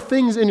there are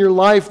things in your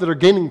life that are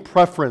gaining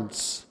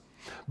preference,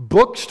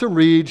 books to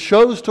read,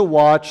 shows to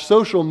watch,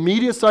 social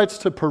media sites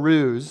to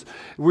peruse,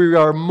 we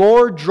are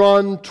more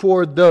drawn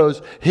toward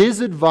those.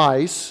 His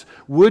advice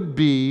would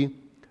be,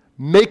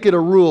 make it a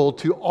rule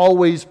to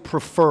always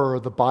prefer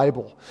the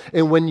Bible.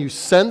 And when you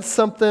sense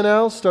something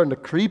else starting to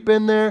creep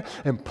in there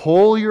and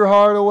pull your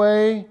heart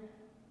away,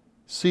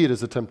 see it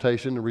as a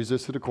temptation and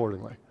resist it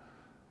accordingly.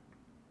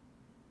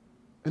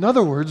 In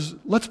other words,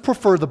 let's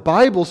prefer the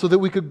Bible so that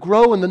we could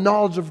grow in the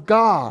knowledge of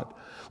God.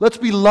 Let's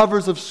be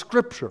lovers of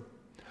Scripture.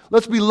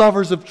 Let's be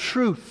lovers of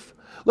truth.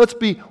 Let's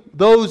be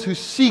those who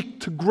seek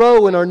to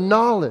grow in our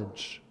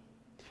knowledge.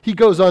 He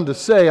goes on to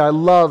say, I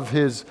love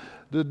his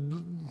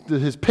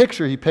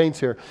picture he paints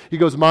here. He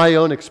goes, my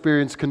own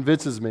experience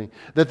convinces me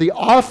that the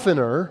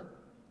oftener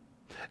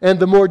and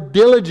the more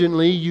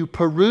diligently you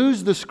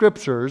peruse the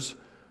Scriptures,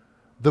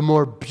 the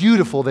more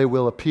beautiful they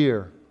will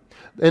appear,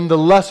 and the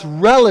less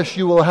relish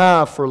you will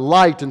have for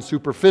light and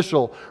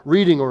superficial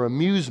reading or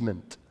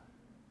amusement.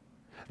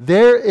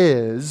 There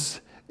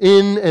is,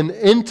 in an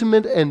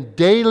intimate and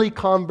daily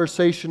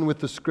conversation with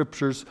the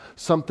Scriptures,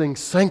 something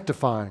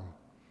sanctifying,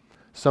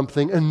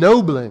 something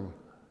ennobling.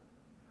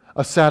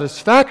 A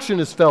satisfaction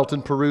is felt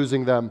in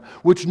perusing them,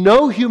 which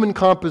no human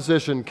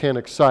composition can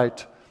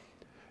excite.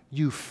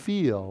 You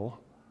feel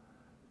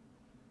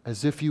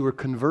as if you were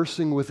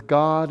conversing with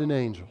God and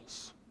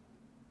angels.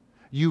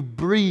 You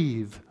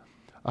breathe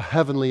a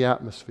heavenly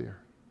atmosphere.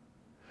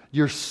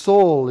 Your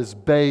soul is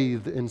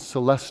bathed in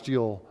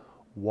celestial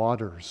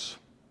waters.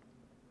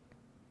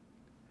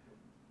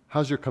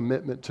 How's your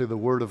commitment to the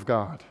Word of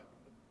God?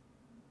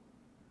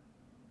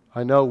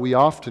 I know we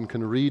often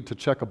can read to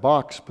check a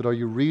box, but are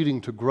you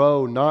reading to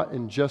grow, not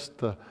in just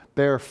the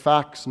bare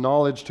facts,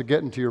 knowledge to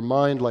get into your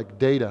mind like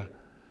data,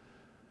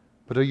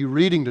 but are you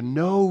reading to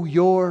know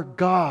your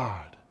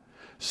God?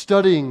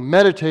 Studying,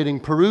 meditating,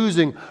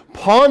 perusing,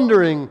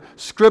 pondering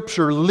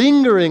Scripture,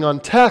 lingering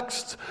on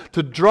texts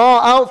to draw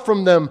out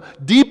from them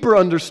deeper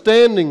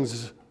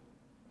understandings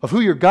of who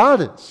your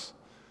God is,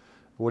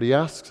 what He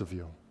asks of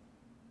you.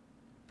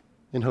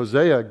 In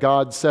Hosea,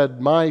 God said,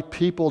 my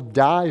people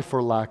die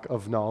for lack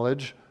of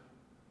knowledge.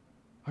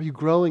 Are you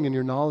growing in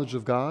your knowledge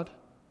of God?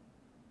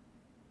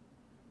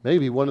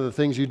 Maybe one of the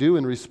things you do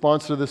in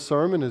response to this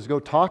sermon is go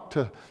talk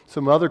to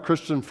some other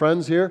Christian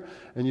friends here,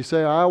 and you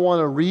say, I want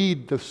to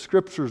read the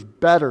Scriptures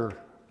better.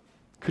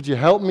 Could you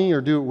help me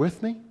or do it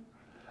with me?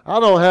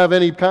 I don't have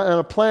any kind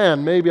of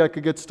plan. Maybe I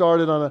could get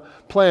started on a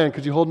plan.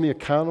 Could you hold me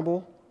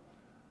accountable?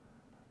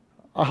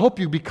 I hope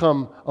you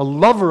become a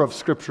lover of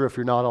Scripture if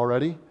you're not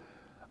already.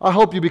 I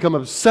hope you become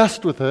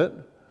obsessed with it.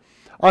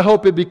 I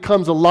hope it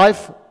becomes a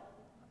life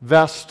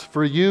vest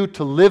for you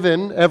to live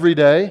in every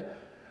day.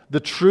 The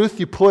truth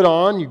you put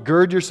on, you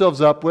gird yourselves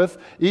up with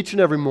each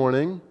and every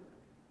morning.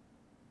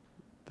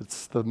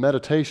 That's the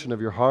meditation of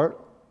your heart.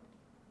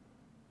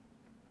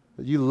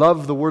 That you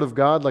love the Word of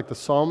God like the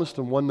psalmist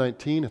in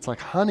 119. It's like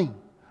honey.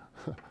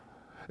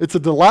 It's a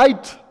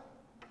delight.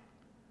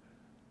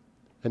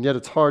 And yet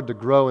it's hard to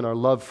grow in our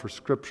love for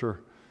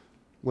Scripture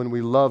when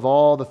we love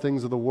all the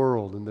things of the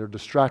world and they're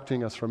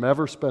distracting us from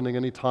ever spending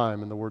any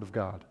time in the Word of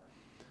God.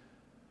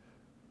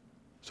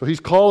 So He's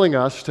calling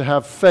us to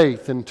have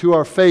faith, and to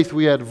our faith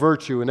we add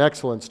virtue and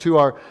excellence. To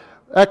our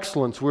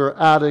excellence we're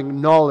adding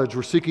knowledge.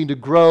 We're seeking to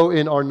grow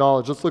in our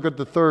knowledge. Let's look at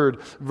the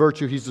third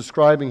virtue He's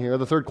describing here,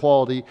 the third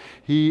quality.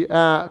 He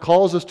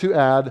calls us to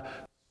add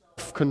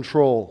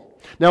self-control.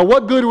 Now,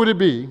 what good would it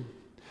be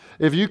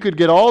if you could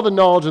get all the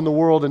knowledge in the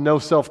world and no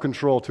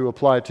self-control to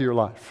apply to your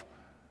life?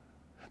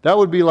 That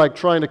would be like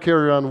trying to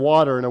carry around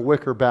water in a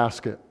wicker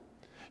basket.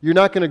 You're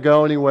not going to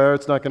go anywhere.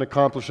 It's not going to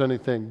accomplish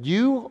anything.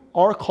 You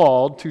are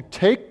called to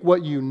take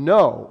what you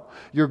know.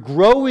 You're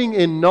growing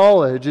in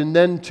knowledge, and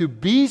then to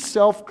be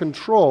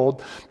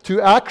self-controlled, to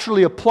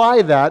actually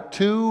apply that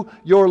to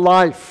your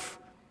life,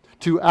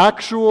 to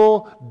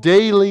actual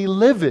daily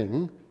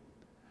living.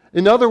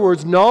 In other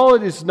words,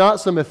 knowledge is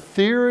not some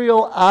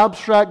ethereal,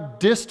 abstract,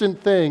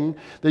 distant thing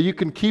that you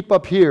can keep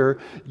up here.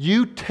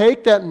 You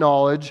take that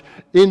knowledge,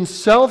 in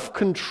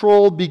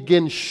self-control,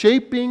 begin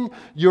shaping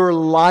your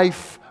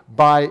life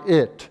by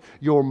it.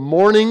 Your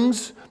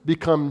mornings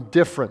become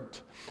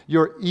different.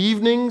 Your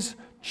evenings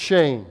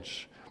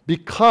change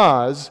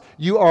because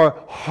you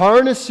are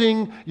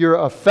harnessing your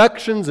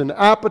affections and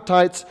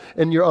appetites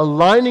and you're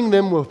aligning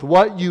them with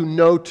what you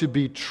know to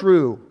be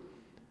true.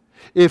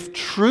 If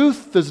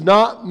truth does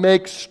not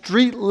make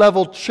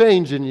street-level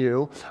change in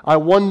you, I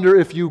wonder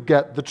if you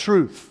get the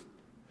truth.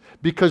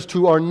 Because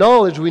to our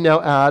knowledge, we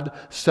now add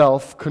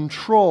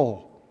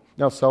self-control.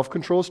 Now,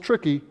 self-control is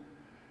tricky.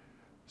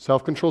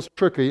 Self-control is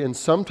tricky, and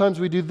sometimes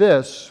we do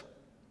this.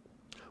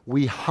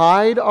 We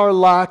hide our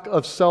lack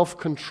of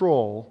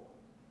self-control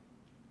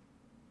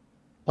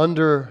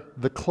under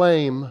the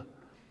claim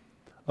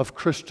of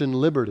Christian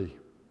liberty.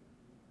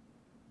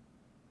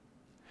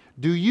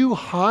 Do you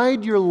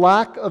hide your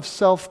lack of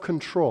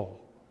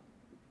self-control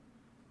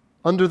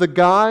under the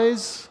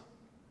guise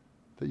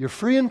that you're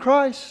free in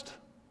Christ?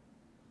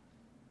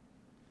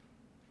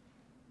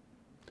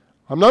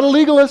 I'm not a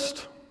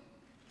legalist.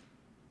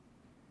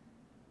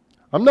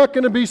 I'm not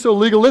going to be so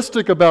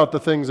legalistic about the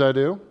things I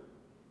do.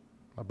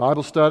 My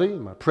Bible study,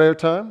 my prayer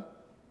time.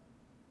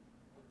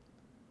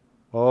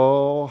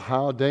 Oh,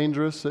 how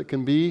dangerous it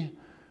can be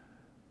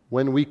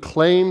when we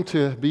claim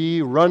to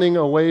be running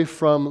away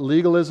from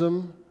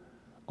legalism,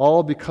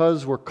 all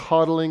because we're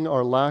coddling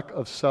our lack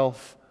of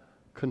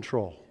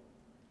self-control.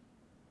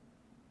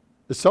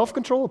 Is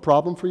self-control a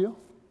problem for you?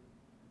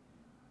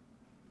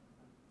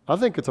 I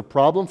think it's a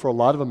problem for a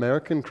lot of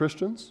American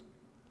Christians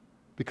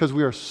because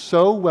we are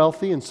so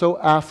wealthy and so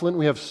affluent.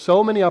 We have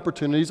so many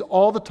opportunities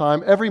all the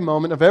time, every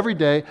moment of every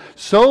day,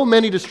 so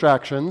many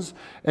distractions,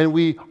 and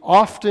we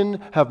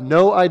often have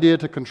no idea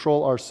to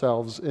control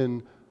ourselves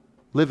in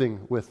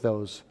living with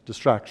those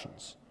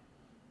distractions.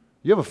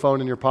 You have a phone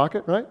in your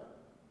pocket, right?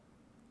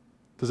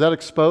 Does that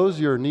expose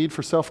your need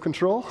for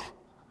self-control?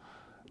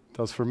 It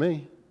does for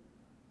me.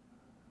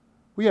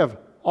 We have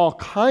all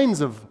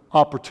kinds of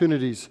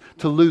opportunities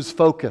to lose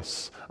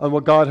focus on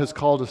what God has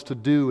called us to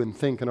do and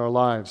think in our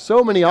lives.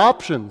 So many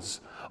options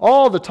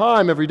all the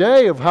time, every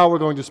day, of how we're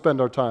going to spend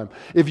our time.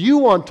 If you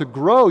want to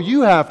grow,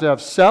 you have to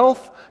have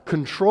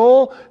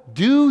self-control.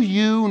 Do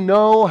you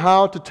know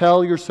how to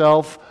tell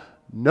yourself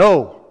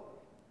no?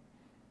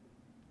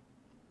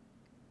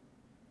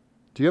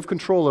 Do you have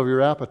control over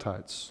your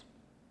appetites?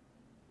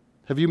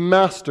 Have you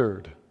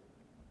mastered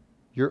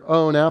your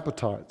own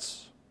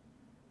appetites?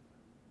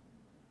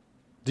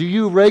 Do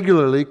you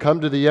regularly come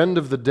to the end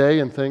of the day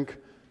and think,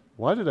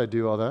 why did I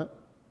do all that?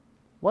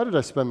 Why did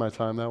I spend my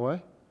time that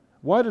way?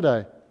 Why did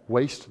I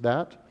waste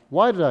that?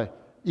 Why did I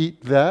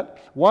eat that?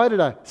 Why did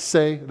I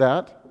say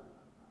that?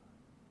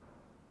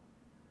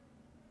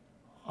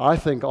 I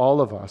think all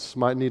of us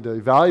might need to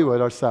evaluate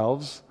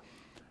ourselves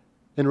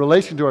in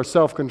relation to our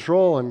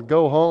self-control and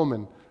go home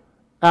and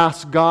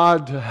ask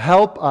God to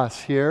help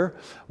us here.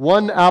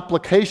 One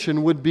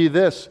application would be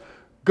this: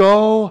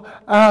 go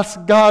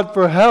ask God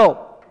for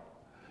help.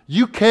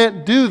 You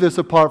can't do this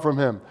apart from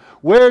Him.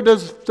 Where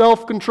does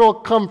self-control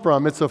come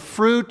from? It's a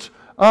fruit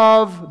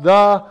of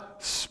the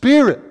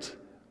Spirit.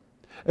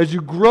 As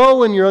you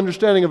grow in your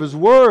understanding of His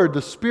Word,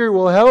 the Spirit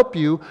will help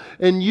you,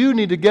 and you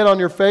need to get on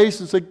your face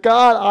and say,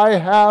 God, I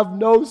have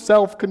no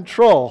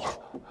self-control.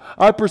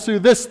 I pursue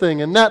this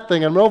thing and that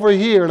thing, and I'm over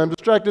here, and I'm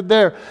distracted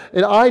there,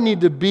 and I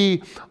need to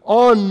be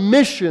on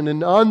mission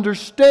and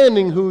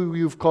understanding who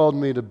You've called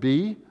me to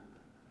be.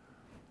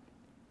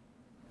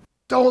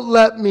 Don't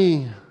let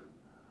me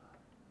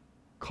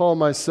call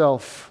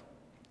myself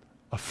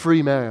a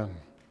free man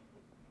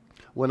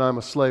when I'm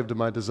a slave to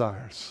my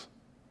desires.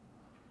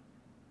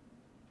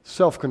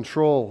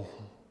 Self-control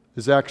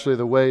is actually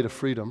the way to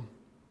freedom.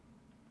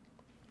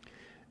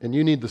 And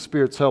you need the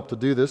Spirit's help to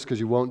do this because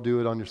you won't do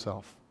it on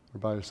yourself or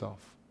by yourself.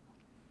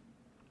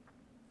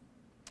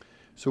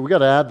 So we've got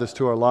to add this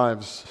to our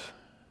lives.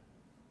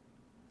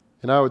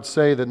 And I would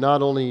say that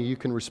not only you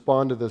can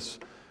respond to this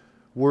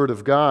Word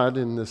of God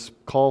in this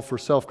call for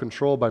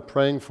self-control by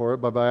praying for it,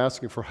 but by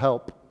asking for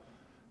help.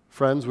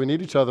 Friends, we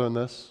need each other in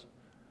this.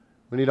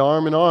 We need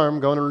arm in arm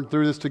going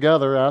through this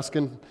together,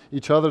 asking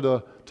each other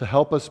to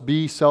help us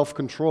be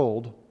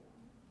self-controlled.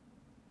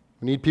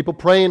 We need people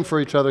praying for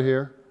each other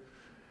here.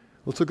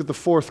 Let's look at the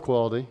fourth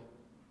quality.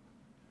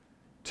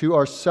 To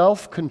our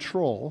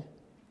self-control,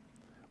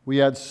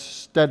 we add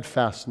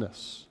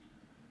steadfastness.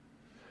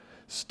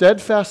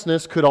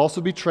 Steadfastness could also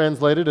be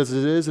translated, as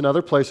it is in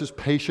other places,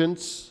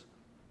 patience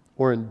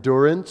or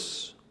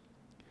endurance.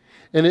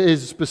 And it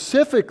is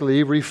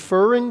specifically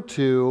referring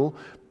to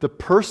the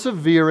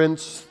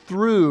perseverance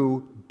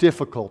through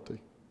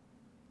difficulty.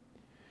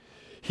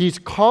 He's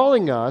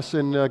calling us,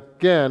 and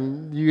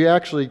again, you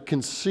actually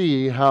can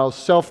see how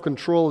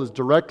self-control is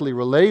directly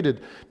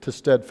related to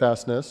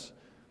steadfastness,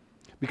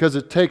 because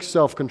it takes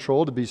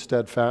self-control to be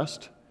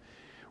steadfast.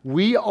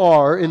 We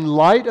are, in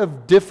light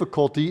of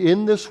difficulty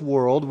in this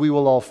world, we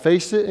will all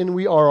face it, and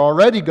we are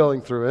already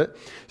going through it.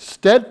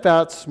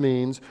 Steadfast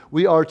means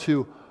we are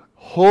to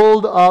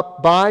hold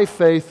up by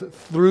faith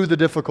through the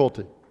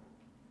difficulty.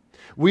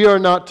 We are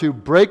not to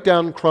break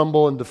down,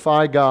 crumble, and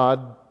defy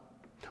God.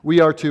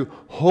 We are to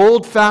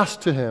hold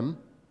fast to Him,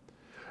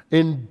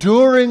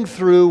 enduring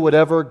through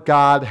whatever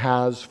God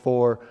has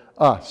for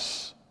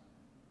us.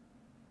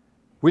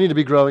 We need to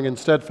be growing in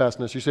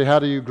steadfastness. You say, how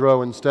do you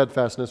grow in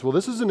steadfastness? Well,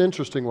 this is an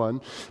interesting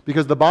one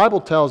because the Bible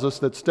tells us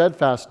that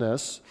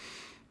steadfastness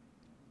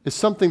is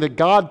something that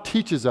God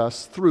teaches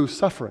us through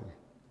suffering.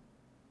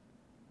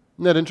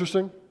 Isn't that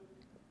interesting?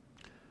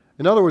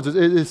 In other words,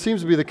 it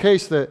seems to be the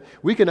case that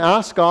we can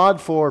ask God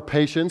for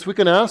patience, we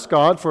can ask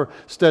God for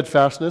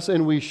steadfastness,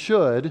 and we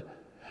should.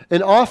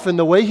 And often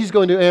the way He's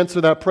going to answer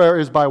that prayer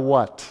is by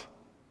what?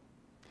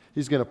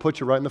 He's going to put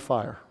you right in the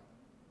fire.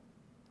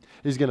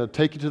 He's going to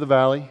take you to the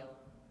valley.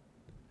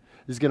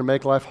 He's going to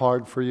make life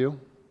hard for you.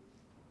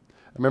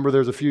 I remember there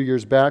was a few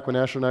years back when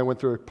Asher and I went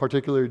through a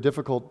particularly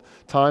difficult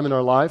time in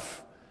our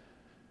life.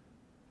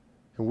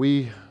 And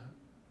we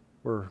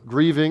were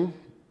grieving.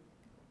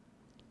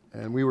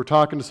 And we were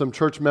talking to some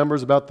church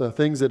members about the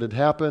things that had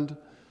happened.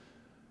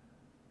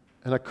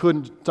 And I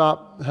couldn't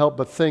help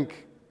but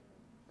think,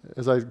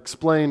 as I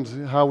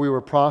explained how we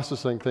were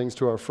processing things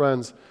to our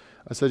friends,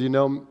 I said,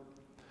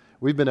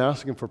 we've been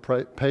asking for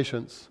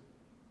patience.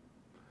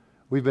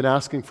 We've been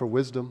asking for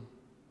wisdom.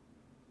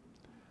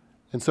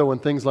 And so when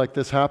things like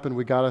this happen,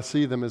 we got to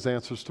see them as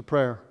answers to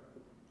prayer.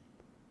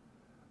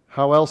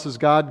 How else is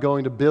God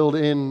going to build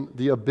in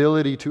the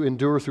ability to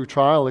endure through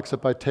trial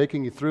except by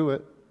taking you through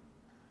it?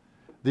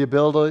 The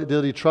ability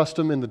to trust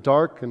Him in the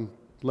dark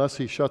unless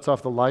He shuts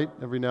off the light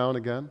every now and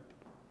again.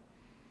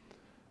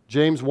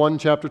 James 1,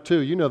 chapter 2,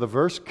 you know the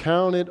verse,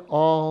 count it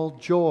all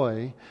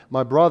joy,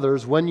 my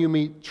brothers, when you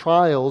meet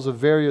trials of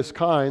various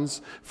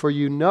kinds, for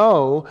you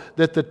know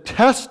that the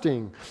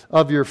testing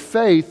of your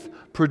faith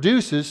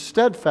produces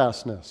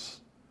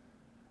steadfastness.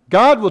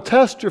 God will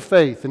test your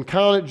faith and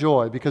count it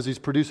joy because He's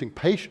producing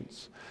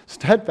patience,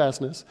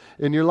 steadfastness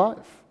in your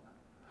life.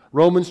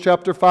 Romans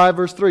chapter 5,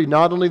 verse 3,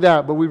 not only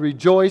that, but we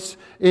rejoice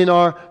in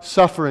our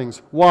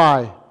sufferings.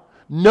 Why?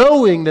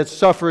 Knowing that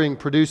suffering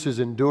produces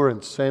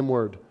endurance, same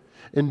word.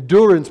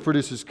 Endurance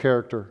produces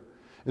character.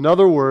 In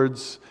other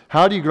words,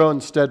 how do you grow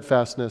in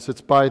steadfastness? It's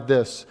by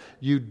this.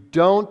 You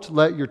don't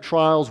let your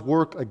trials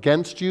work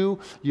against you.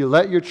 You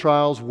let your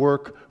trials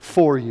work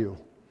for you.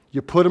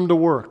 You put them to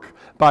work.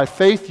 By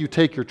faith, you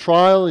take your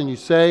trial and you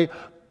say,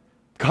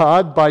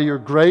 God, by your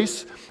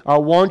grace, I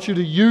want you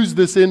to use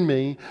this in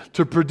me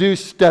to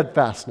produce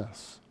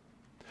steadfastness.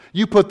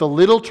 You put the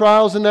little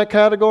trials in that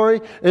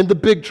category and the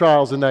big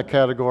trials in that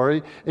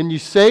category, and you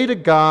say to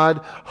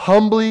God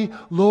humbly,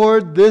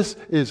 Lord, this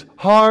is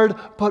hard,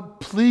 but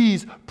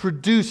please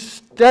produce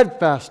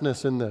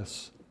steadfastness in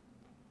this.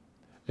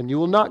 And you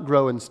will not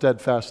grow in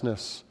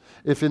steadfastness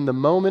if in the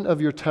moment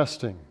of your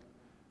testing,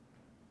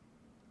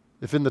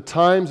 if in the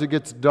times it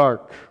gets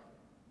dark,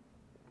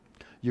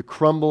 you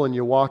crumble and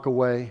you walk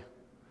away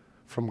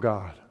from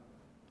God.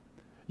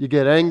 You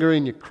get angry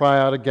and you cry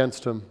out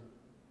against Him.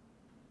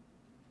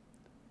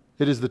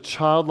 It is the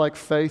childlike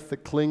faith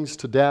that clings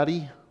to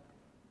Daddy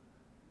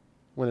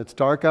when it's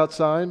dark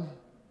outside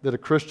that a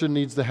Christian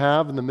needs to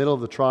have in the middle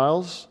of the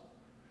trials.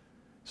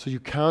 So you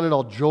count it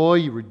all joy,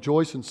 you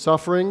rejoice in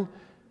suffering,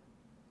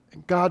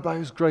 and God, by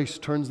His grace,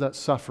 turns that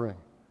suffering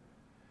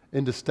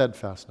into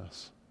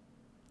steadfastness.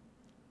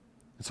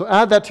 And so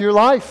add that to your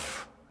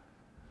life.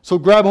 So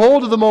grab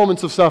hold of the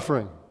moments of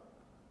suffering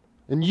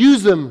and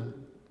use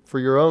them for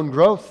your own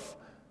growth.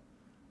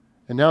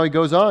 And now he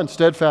goes on,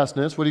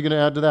 steadfastness, what are you going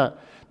to add to that?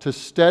 To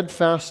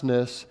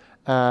steadfastness,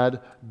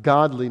 add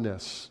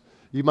godliness.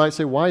 You might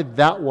say, why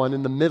that one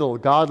in the middle?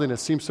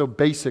 Godliness seems so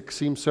basic,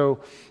 seems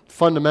so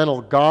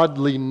fundamental.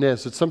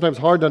 Godliness. It's sometimes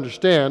hard to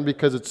understand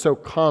because it's so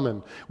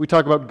common. We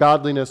talk about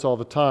godliness all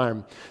the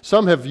time.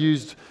 Some have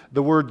used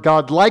the word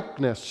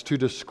godlikeness to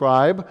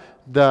describe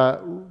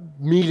the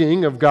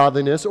meaning of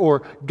godliness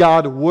or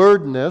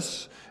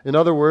Godwardness. In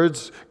other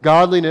words,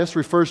 godliness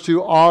refers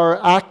to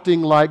our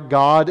acting like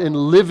God and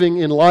living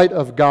in light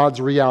of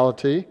God's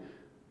reality.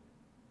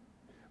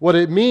 What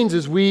it means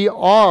is we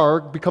are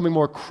becoming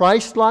more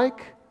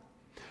Christ-like.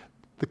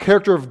 The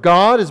character of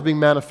God is being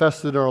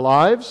manifested in our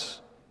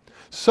lives.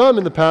 Some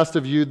in the past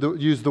have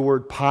used the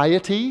word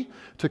piety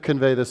to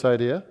convey this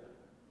idea.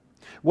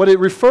 What it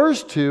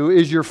refers to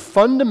is your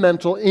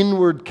fundamental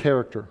inward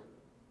character.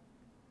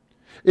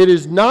 It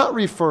is not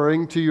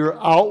referring to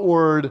your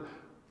outward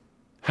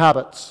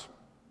habits.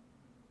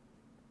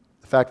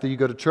 The fact that you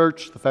go to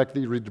church, the fact that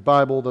you read the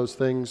Bible, those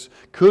things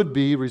could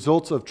be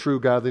results of true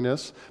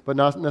godliness, but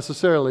not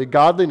necessarily.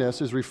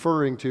 Godliness is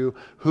referring to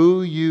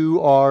who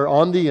you are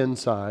on the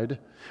inside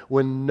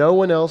when no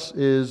one else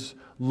is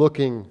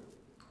looking.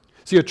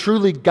 See, a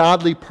truly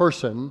godly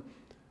person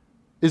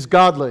is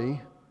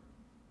godly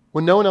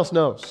when no one else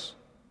knows.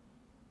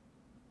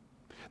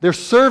 They're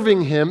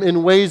serving Him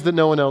in ways that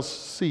no one else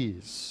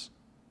sees.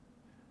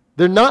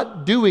 They're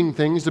not doing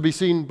things to be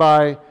seen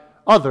by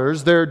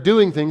others. They're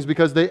doing things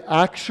because they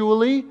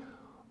actually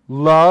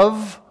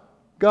love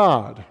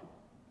God.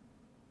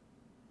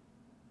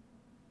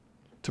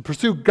 To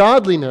pursue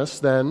godliness,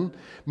 then,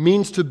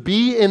 means to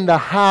be in the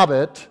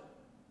habit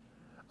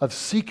of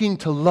seeking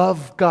to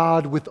love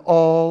God with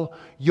all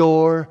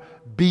your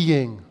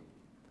being.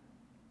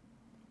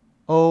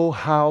 Oh,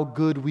 how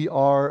good we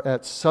are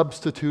at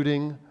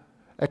substituting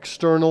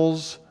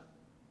externals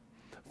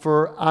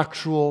for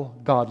actual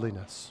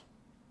godliness.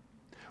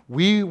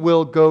 We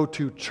will go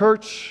to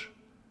church.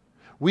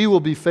 We will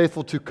be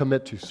faithful to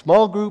commit to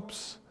small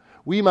groups.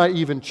 We might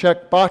even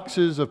check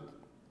boxes of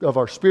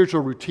our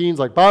spiritual routines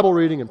like Bible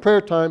reading and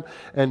prayer time,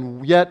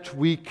 and yet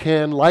we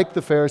can, like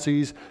the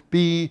Pharisees,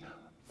 be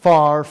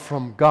far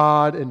from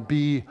God and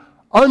be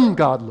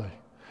ungodly.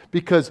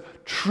 Because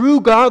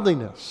true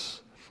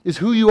godliness is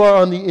who you are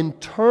on the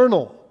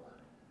internal.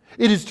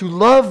 It is to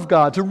love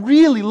God, to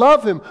really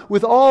love Him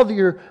with all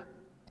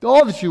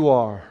that you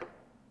are.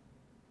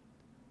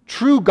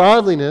 True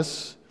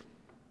godliness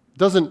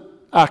doesn't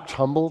act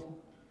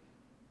humble.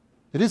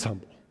 It is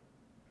humble.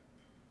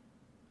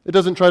 It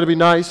doesn't try to be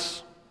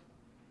nice.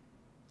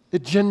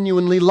 It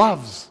genuinely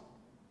loves.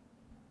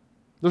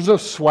 There's no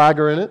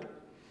swagger in it.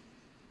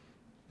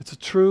 It's a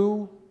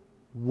true,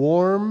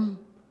 warm,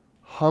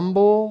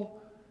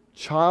 humble,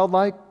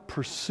 childlike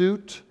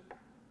pursuit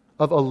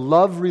of a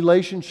love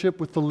relationship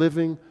with the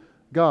living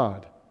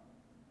God.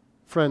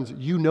 Friends,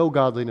 you know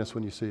godliness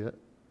when you see it.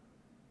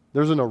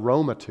 There's an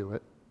aroma to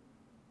it.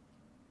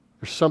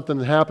 There's something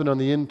that happened on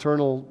the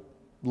internal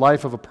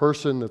life of a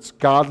person that's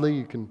godly.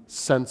 You can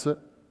sense it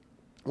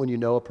when you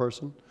know a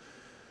person.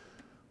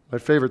 My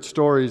favorite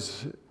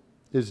stories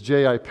is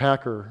J.I.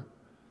 Packer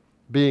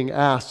being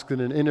asked in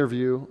an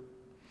interview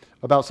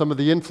about some of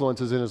the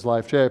influences in his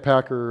life. J.I.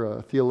 Packer,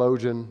 a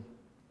theologian,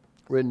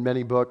 written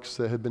many books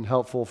that have been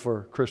helpful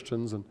for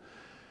Christians. And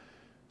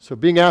so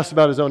being asked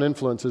about his own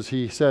influences,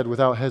 he said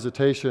without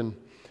hesitation,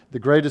 "The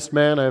greatest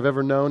man I have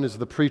ever known is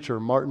the preacher,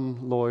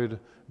 Martin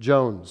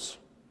Lloyd-Jones."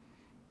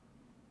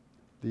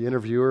 The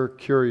interviewer,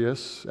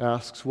 curious,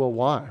 asks, well,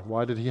 why?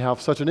 Why did he have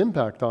such an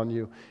impact on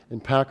you?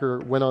 And Packer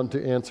went on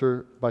to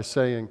answer by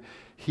saying,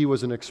 he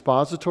was an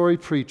expository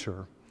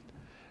preacher,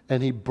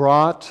 and he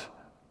brought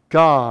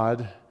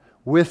God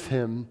with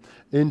him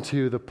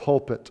into the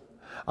pulpit.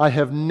 I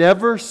have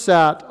never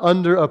sat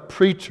under a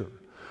preacher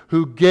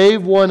who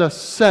gave one a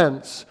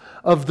sense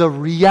of the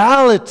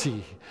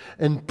reality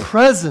and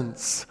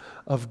presence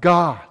of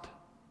God.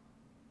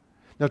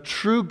 Now,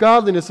 true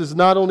godliness is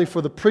not only for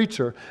the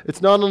preacher,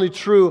 it's not only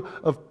true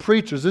of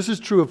preachers, this is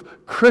true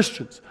of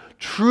Christians.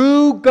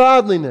 True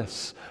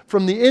godliness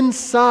from the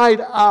inside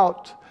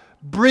out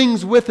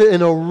brings with it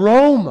an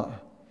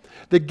aroma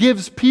that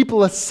gives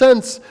people a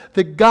sense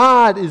that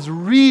God is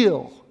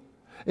real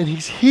and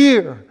He's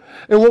here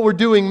and what we're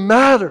doing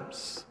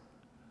matters.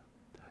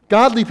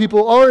 Godly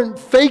people aren't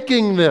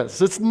faking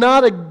this. It's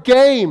not a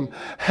game.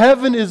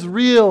 Heaven is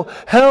real.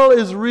 Hell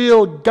is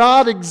real.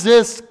 God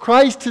exists.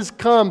 Christ has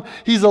come.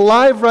 He's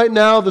alive right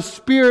now. The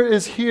Spirit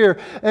is here.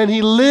 And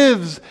He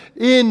lives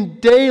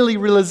in daily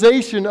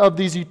realization of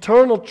these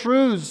eternal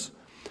truths.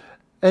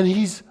 And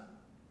He's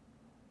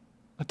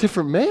a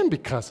different man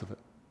because of it.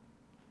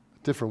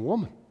 A different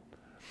woman.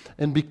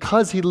 And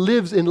because He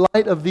lives in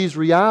light of these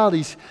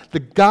realities, the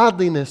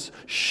godliness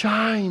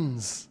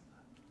shines.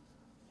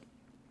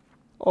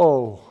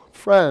 Oh,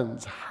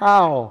 friends,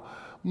 how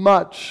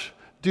much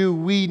do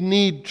we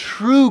need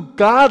true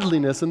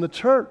godliness in the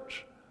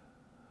church?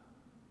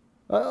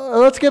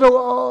 Let's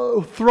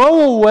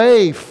throw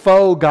away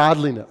faux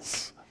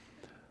godliness.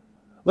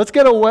 Let's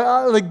get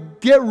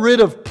rid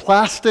of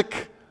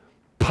plastic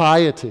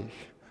piety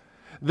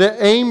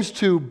that aims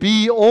to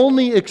be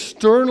only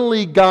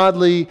externally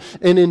godly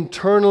and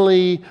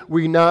internally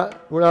we're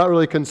not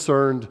really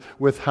concerned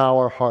with how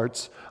our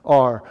hearts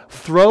are.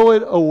 Throw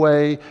it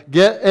away.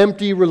 Get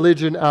empty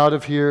religion out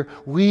of here.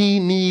 We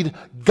need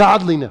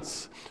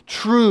godliness.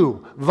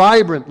 True,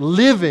 vibrant,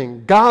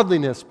 living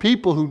godliness.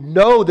 People who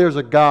know there's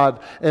a God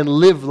and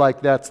live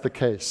like that's the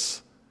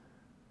case.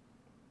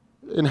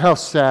 And how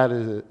sad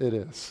it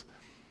is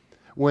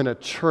when a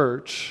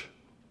church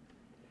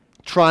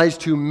tries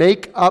to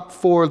make up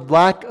for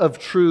lack of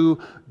true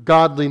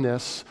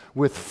godliness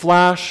with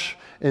flash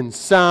and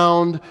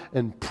sound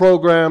and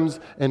programs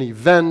and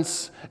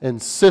events and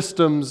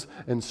systems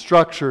and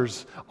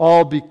structures,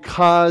 all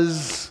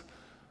because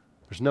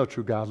there's no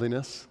true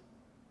godliness.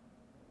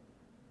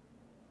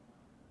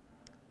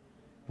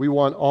 We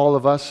want all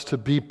of us to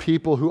be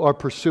people who are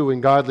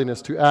pursuing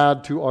godliness, to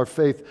add to our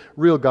faith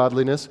real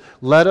godliness.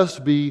 Let us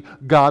be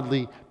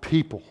godly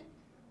people.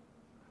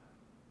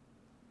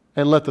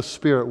 And let the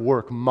Spirit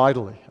work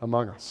mightily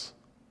among us.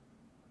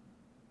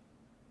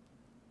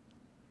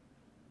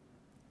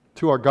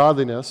 To our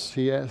godliness,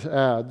 he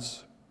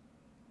adds,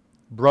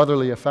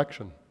 brotherly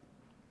affection.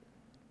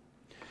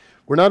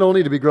 We're not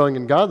only to be growing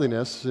in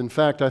godliness, in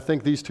fact, I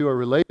think these two are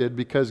related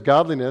because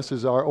godliness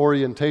is our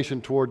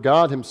orientation toward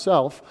God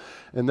Himself,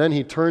 and then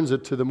He turns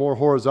it to the more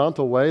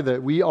horizontal way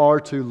that we are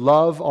to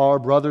love our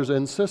brothers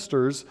and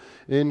sisters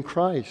in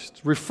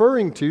Christ,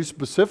 referring to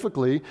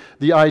specifically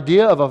the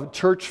idea of a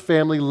church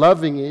family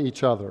loving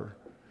each other.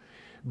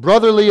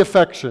 Brotherly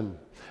affection.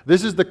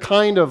 This is the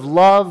kind of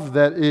love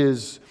that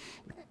is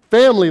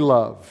family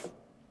love,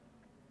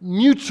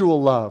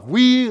 mutual love.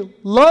 We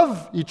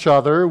love each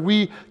other.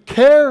 We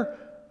care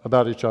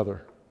about each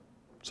other.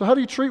 So how do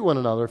you treat one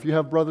another if you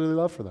have brotherly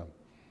love for them?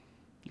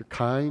 You're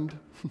kind.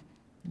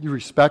 You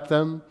respect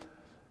them.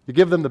 You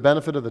give them the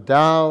benefit of the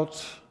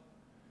doubt.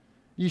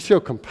 You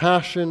show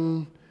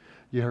compassion.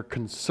 You're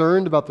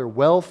concerned about their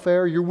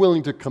welfare. You're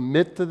willing to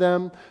commit to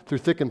them through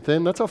thick and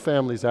thin. That's how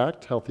families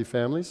act, healthy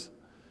families.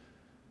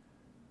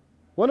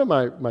 One of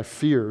my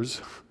fears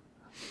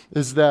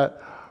is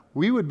that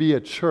we would be a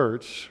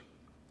church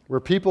where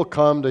people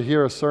come to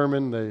hear a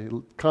sermon, they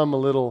come a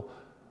little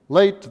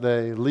late,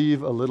 they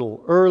leave a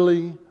little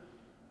early.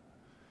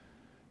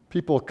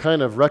 People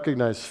kind of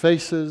recognize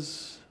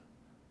faces,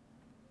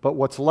 but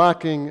what's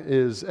lacking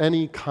is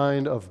any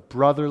kind of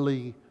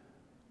brotherly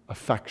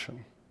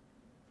affection.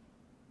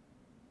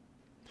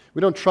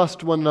 We don't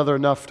trust one another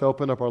enough to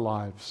open up our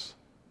lives.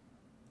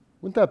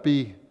 Wouldn't that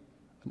be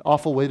an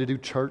awful way to do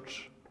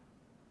church?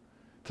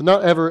 To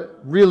not ever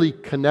really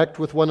connect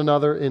with one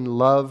another in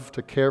love,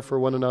 to care for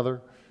one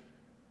another.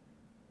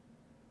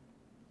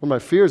 One of my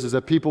fears is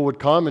that people would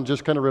come and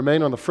just kind of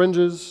remain on the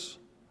fringes,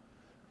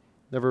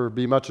 never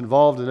be much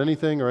involved in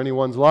anything or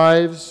anyone's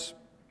lives.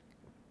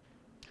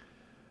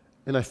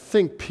 And I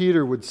think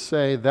Peter would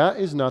say that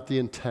is not the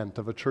intent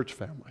of a church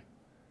family.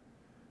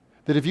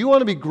 That if you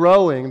want to be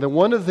growing, then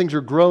one of the things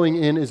you're growing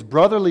in is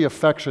brotherly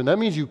affection. That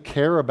means you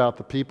care about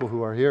the people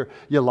who are here.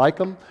 You like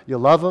them, you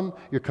love them,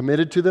 you're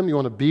committed to them, you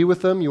want to be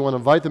with them, you want to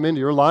invite them into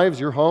your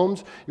lives, your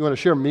homes, you want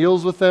to share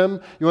meals with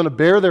them, you want to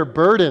bear their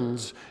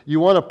burdens,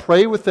 you want to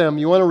pray with them,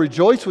 you want to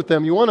rejoice with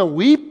them, you want to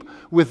weep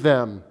with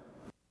them.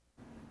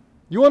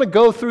 You want to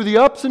go through the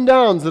ups and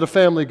downs that a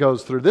family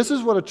goes through. This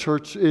is what a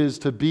church is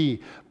to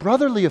be.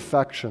 Brotherly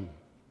affection.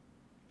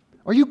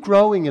 Are you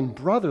growing in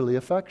brotherly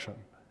affection?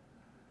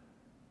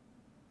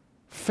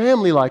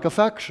 Family-like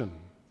affection.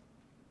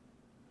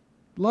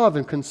 Love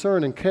and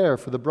concern and care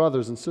for the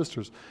brothers and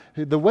sisters.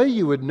 The way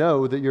you would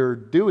know that you're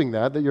doing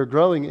that you're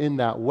growing in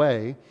that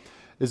way,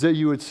 is that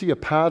you would see a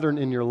pattern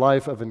in your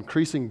life of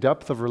increasing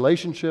depth of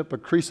relationship,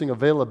 increasing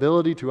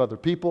availability to other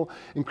people,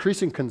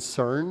 increasing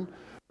concern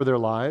for their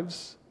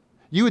lives.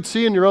 You would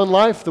see in your own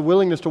life the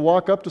willingness to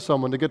walk up to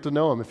someone to get to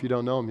know them if you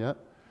don't know them yet.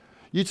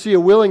 You'd see a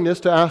willingness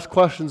to ask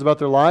questions about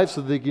their lives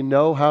so that you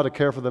know how to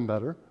care for them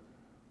better.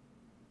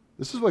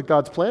 This is what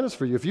God's plan is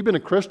for you. If you've been a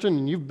Christian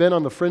and you've been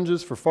on the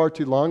fringes for far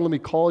too long, let me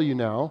call you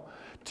now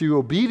to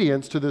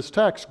obedience to this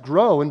text.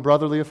 Grow in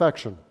brotherly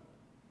affection.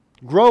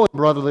 Grow in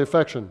brotherly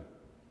affection.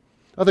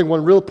 I think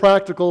one real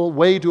practical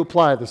way to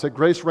apply this at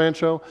Grace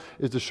Rancho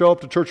is to show up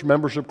to church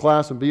membership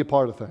class and be a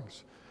part of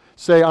things.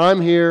 Say, I'm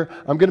here,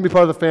 I'm going to be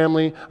part of the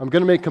family, I'm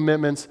going to make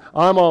commitments,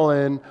 I'm all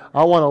in,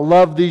 I want to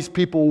love these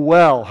people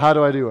well. How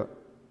do I do it?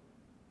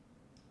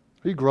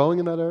 Are you growing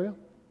in that area?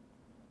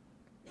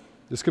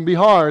 This can be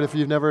hard if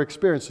you've never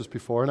experienced this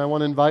before, and I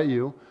want to invite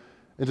you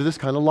into this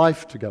kind of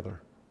life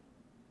together.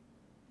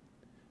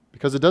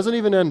 Because it doesn't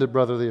even end at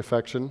brotherly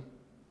affection.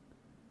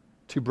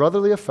 To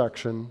brotherly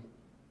affection,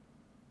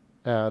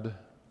 add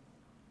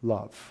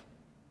love.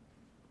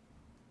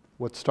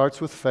 What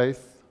starts with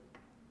faith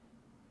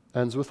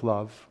ends with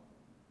love.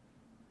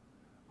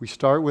 We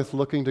start with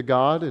looking to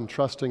God and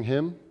trusting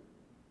Him.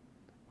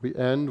 We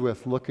end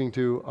with looking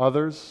to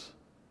others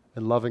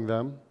and loving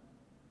them.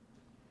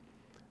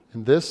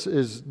 And this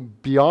is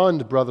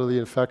beyond brotherly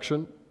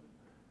affection.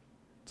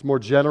 It's more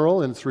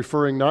general, and it's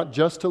referring not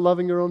just to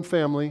loving your own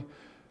family.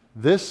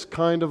 This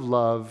kind of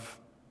love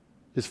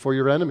is for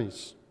your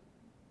enemies.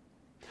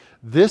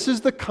 This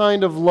is the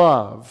kind of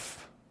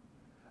love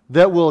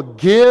that will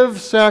give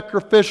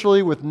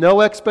sacrificially with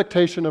no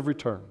expectation of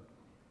return.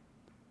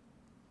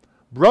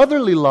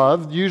 Brotherly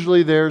love,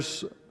 usually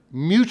there's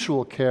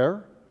mutual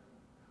care.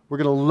 We're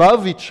going to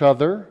love each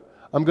other.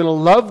 I'm going to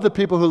love the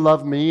people who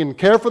love me and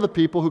care for the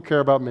people who care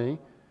about me.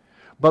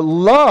 But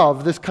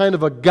love, this kind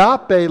of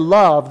agape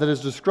love that is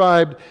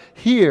described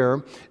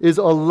here, is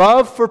a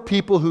love for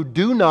people who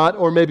do not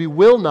or maybe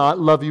will not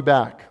love you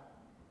back.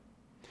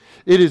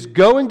 It is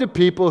going to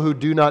people who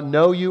do not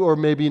know you or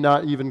maybe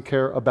not even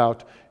care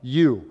about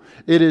you.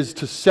 It is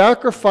to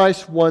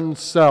sacrifice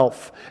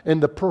oneself.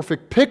 And the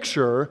perfect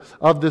picture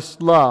of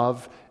this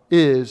love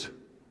is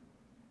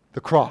the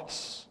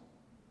cross.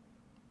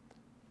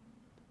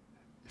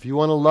 If you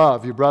want to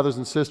love your brothers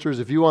and sisters,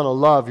 if you want to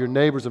love your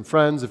neighbors and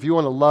friends, if you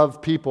want to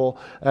love people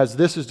as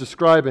this is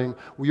describing,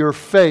 your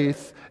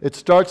faith, it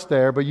starts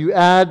there, but you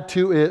add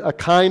to it a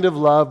kind of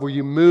love where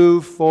you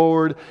move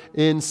forward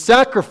in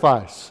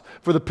sacrifice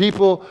for the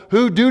people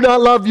who do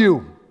not love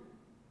you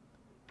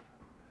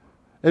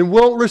and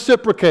won't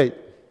reciprocate.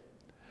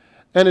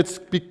 And it's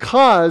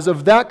because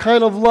of that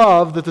kind of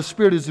love that the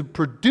Spirit is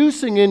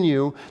producing in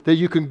you that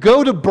you can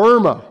go to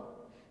Burma,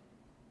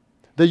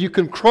 that you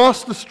can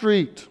cross the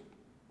street,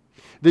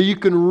 that you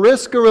can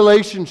risk a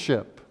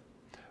relationship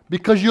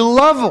because you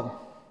love them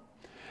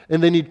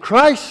and they need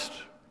Christ.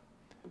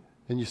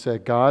 And you say,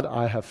 God,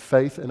 I have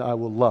faith and I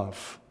will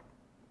love.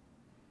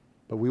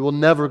 But we will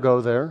never go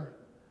there.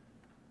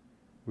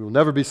 We will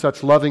never be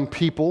such loving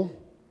people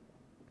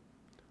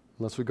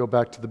unless we go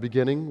back to the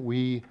beginning.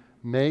 We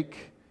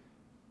make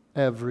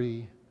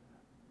every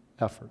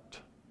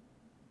effort.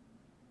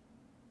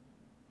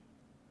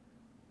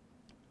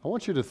 I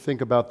want you to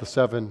think about the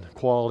 7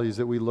 qualities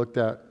that we looked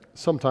at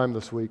sometime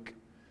this week.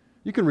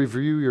 You can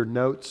review your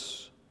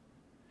notes.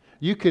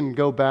 You can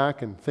go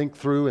back and think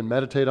through and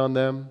meditate on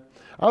them.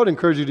 I would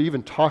encourage you to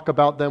even talk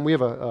about them. We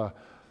have a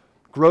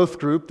growth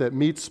group that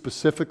meets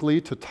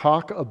specifically to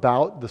talk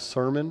about the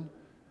sermon.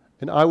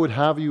 And I would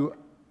have you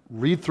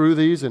read through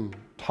these and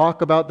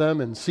talk about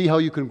them and see how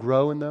you can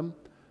grow in them.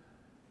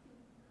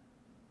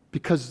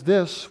 Because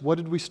this, what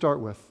did we start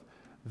with?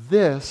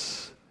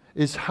 This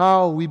is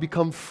how we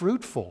become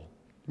fruitful.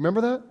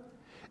 Remember that?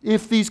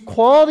 If these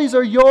qualities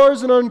are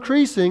yours and are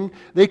increasing,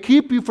 they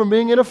keep you from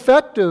being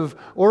ineffective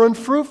or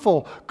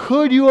unfruitful.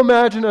 Could you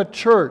imagine a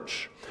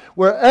church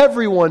where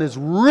everyone is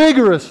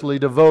rigorously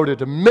devoted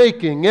to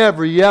making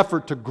every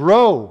effort to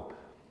grow?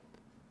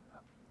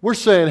 We're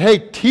saying, hey,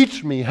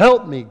 teach me,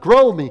 help me,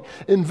 grow me,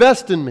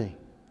 invest in me.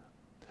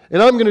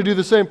 And I'm going to do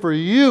the same for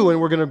you,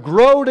 and we're going to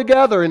grow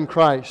together in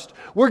Christ.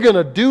 We're going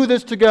to do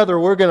this together.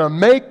 We're going to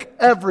make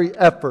every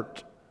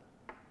effort.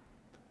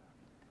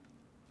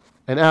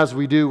 And as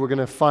we do, we're going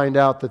to find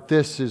out that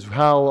this is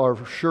how our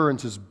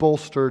assurance is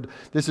bolstered.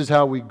 This is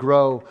how we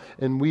grow.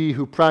 And we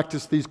who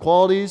practice these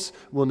qualities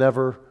will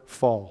never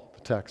fall,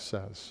 the text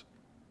says.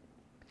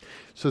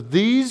 So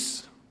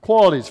these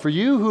qualities, for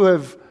you who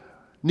have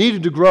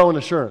needed to grow in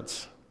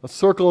assurance, let's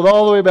circle it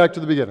all the way back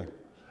to the beginning.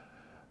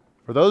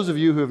 For those of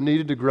you who have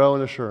needed to grow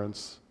in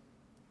assurance,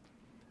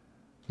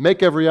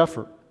 make every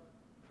effort.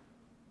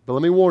 But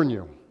let me warn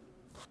you,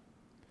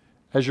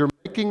 as you're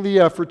making the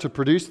effort to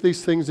produce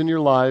these things in your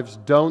lives,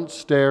 don't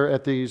stare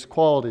at these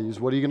qualities.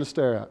 What are you going to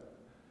stare at?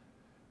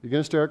 You're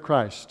going to stare at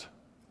Christ.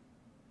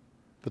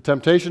 The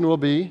temptation will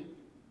be,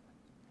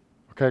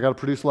 okay, I got to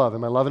produce love.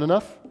 Am I loving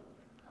enough?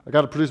 I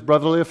got to produce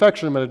brotherly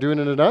affection. Am I doing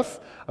it enough?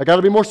 I got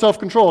to be more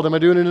self-controlled. Am I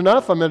doing it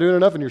enough? Am I doing it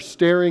enough? And you're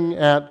staring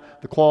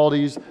at the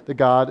qualities that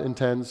God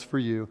intends for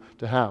you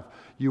to have.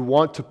 You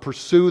want to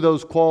pursue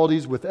those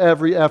qualities with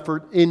every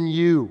effort in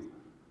you,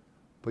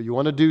 but you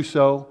want to do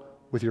so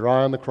with your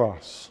eye on the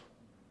cross.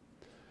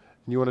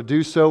 And you want to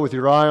do so with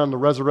your eye on the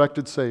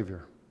resurrected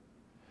Savior.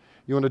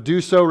 You want to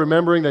do so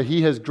remembering that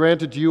He has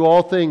granted to you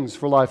all things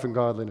for life and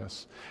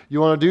godliness. You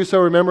want to do so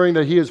remembering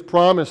that He has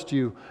promised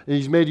you, and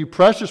He's made you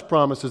precious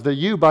promises that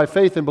you, by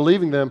faith and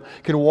believing them,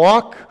 can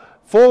walk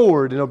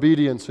forward in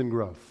obedience and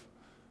growth.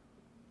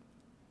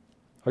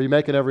 Are you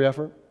making every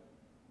effort?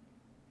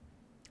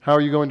 How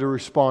are you going to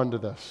respond to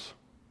this?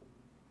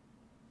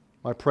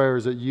 My prayer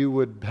is that you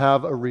would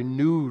have a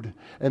renewed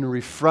and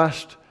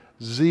refreshed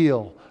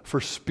zeal for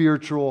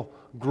spiritual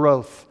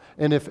growth.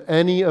 And if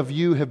any of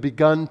you have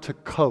begun to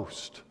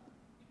coast,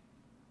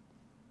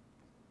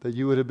 that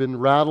you would have been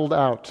rattled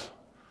out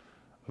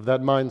of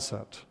that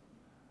mindset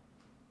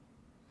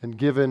and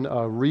given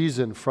a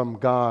reason from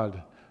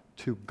God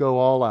to go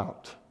all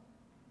out,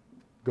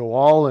 go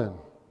all in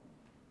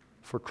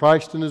for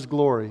Christ and His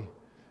glory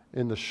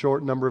in the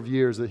short number of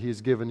years that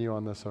He's given you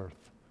on this earth.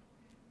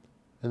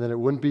 And that it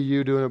wouldn't be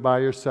you doing it by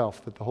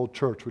yourself, that the whole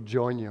church would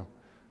join you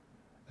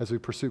as we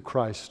pursue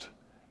Christ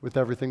with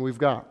everything we've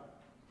got.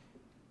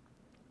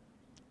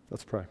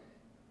 Let's pray.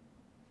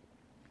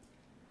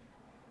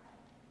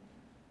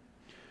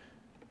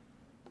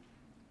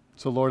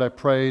 So, Lord, I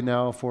pray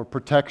now for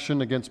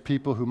protection against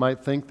people who might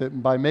think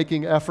that by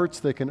making efforts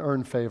they can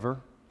earn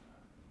favor.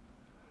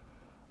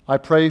 I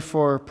pray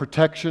for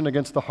protection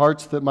against the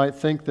hearts that might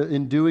think that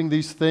in doing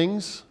these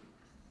things,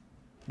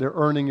 they're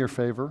earning your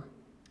favor.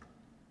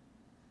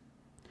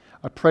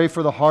 I pray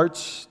for the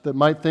hearts that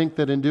might think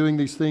that in doing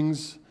these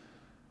things,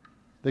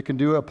 they can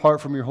do it apart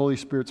from your Holy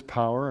Spirit's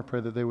power. I pray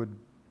that they would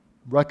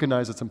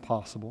recognize it's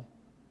impossible.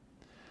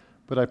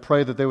 But I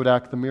pray that they would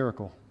act the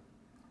miracle.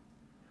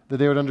 That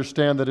they would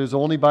understand that it is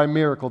only by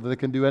miracle that they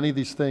can do any of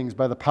these things,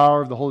 by the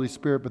power of the Holy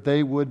Spirit, but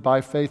they would,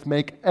 by faith,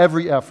 make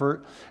every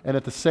effort and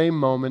at the same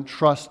moment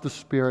trust the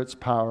Spirit's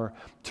power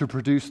to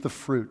produce the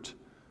fruit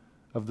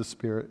of the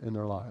Spirit in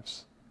their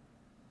lives.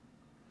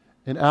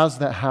 And as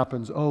that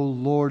happens, oh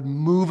Lord,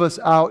 move us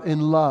out in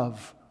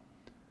love.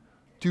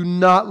 Do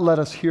not let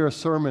us hear a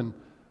sermon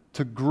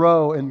to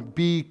grow and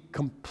be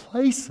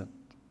complacent.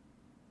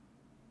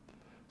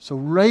 So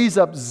raise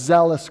up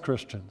zealous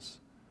Christians,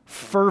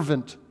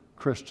 fervent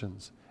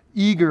Christians,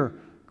 eager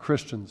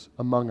Christians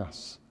among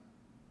us.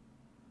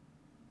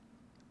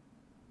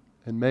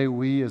 And may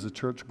we as a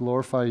church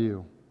glorify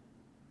you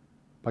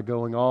by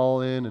going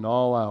all in and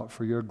all out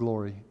for your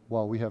glory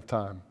while we have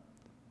time.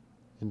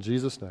 In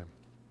Jesus' name,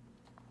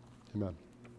 amen.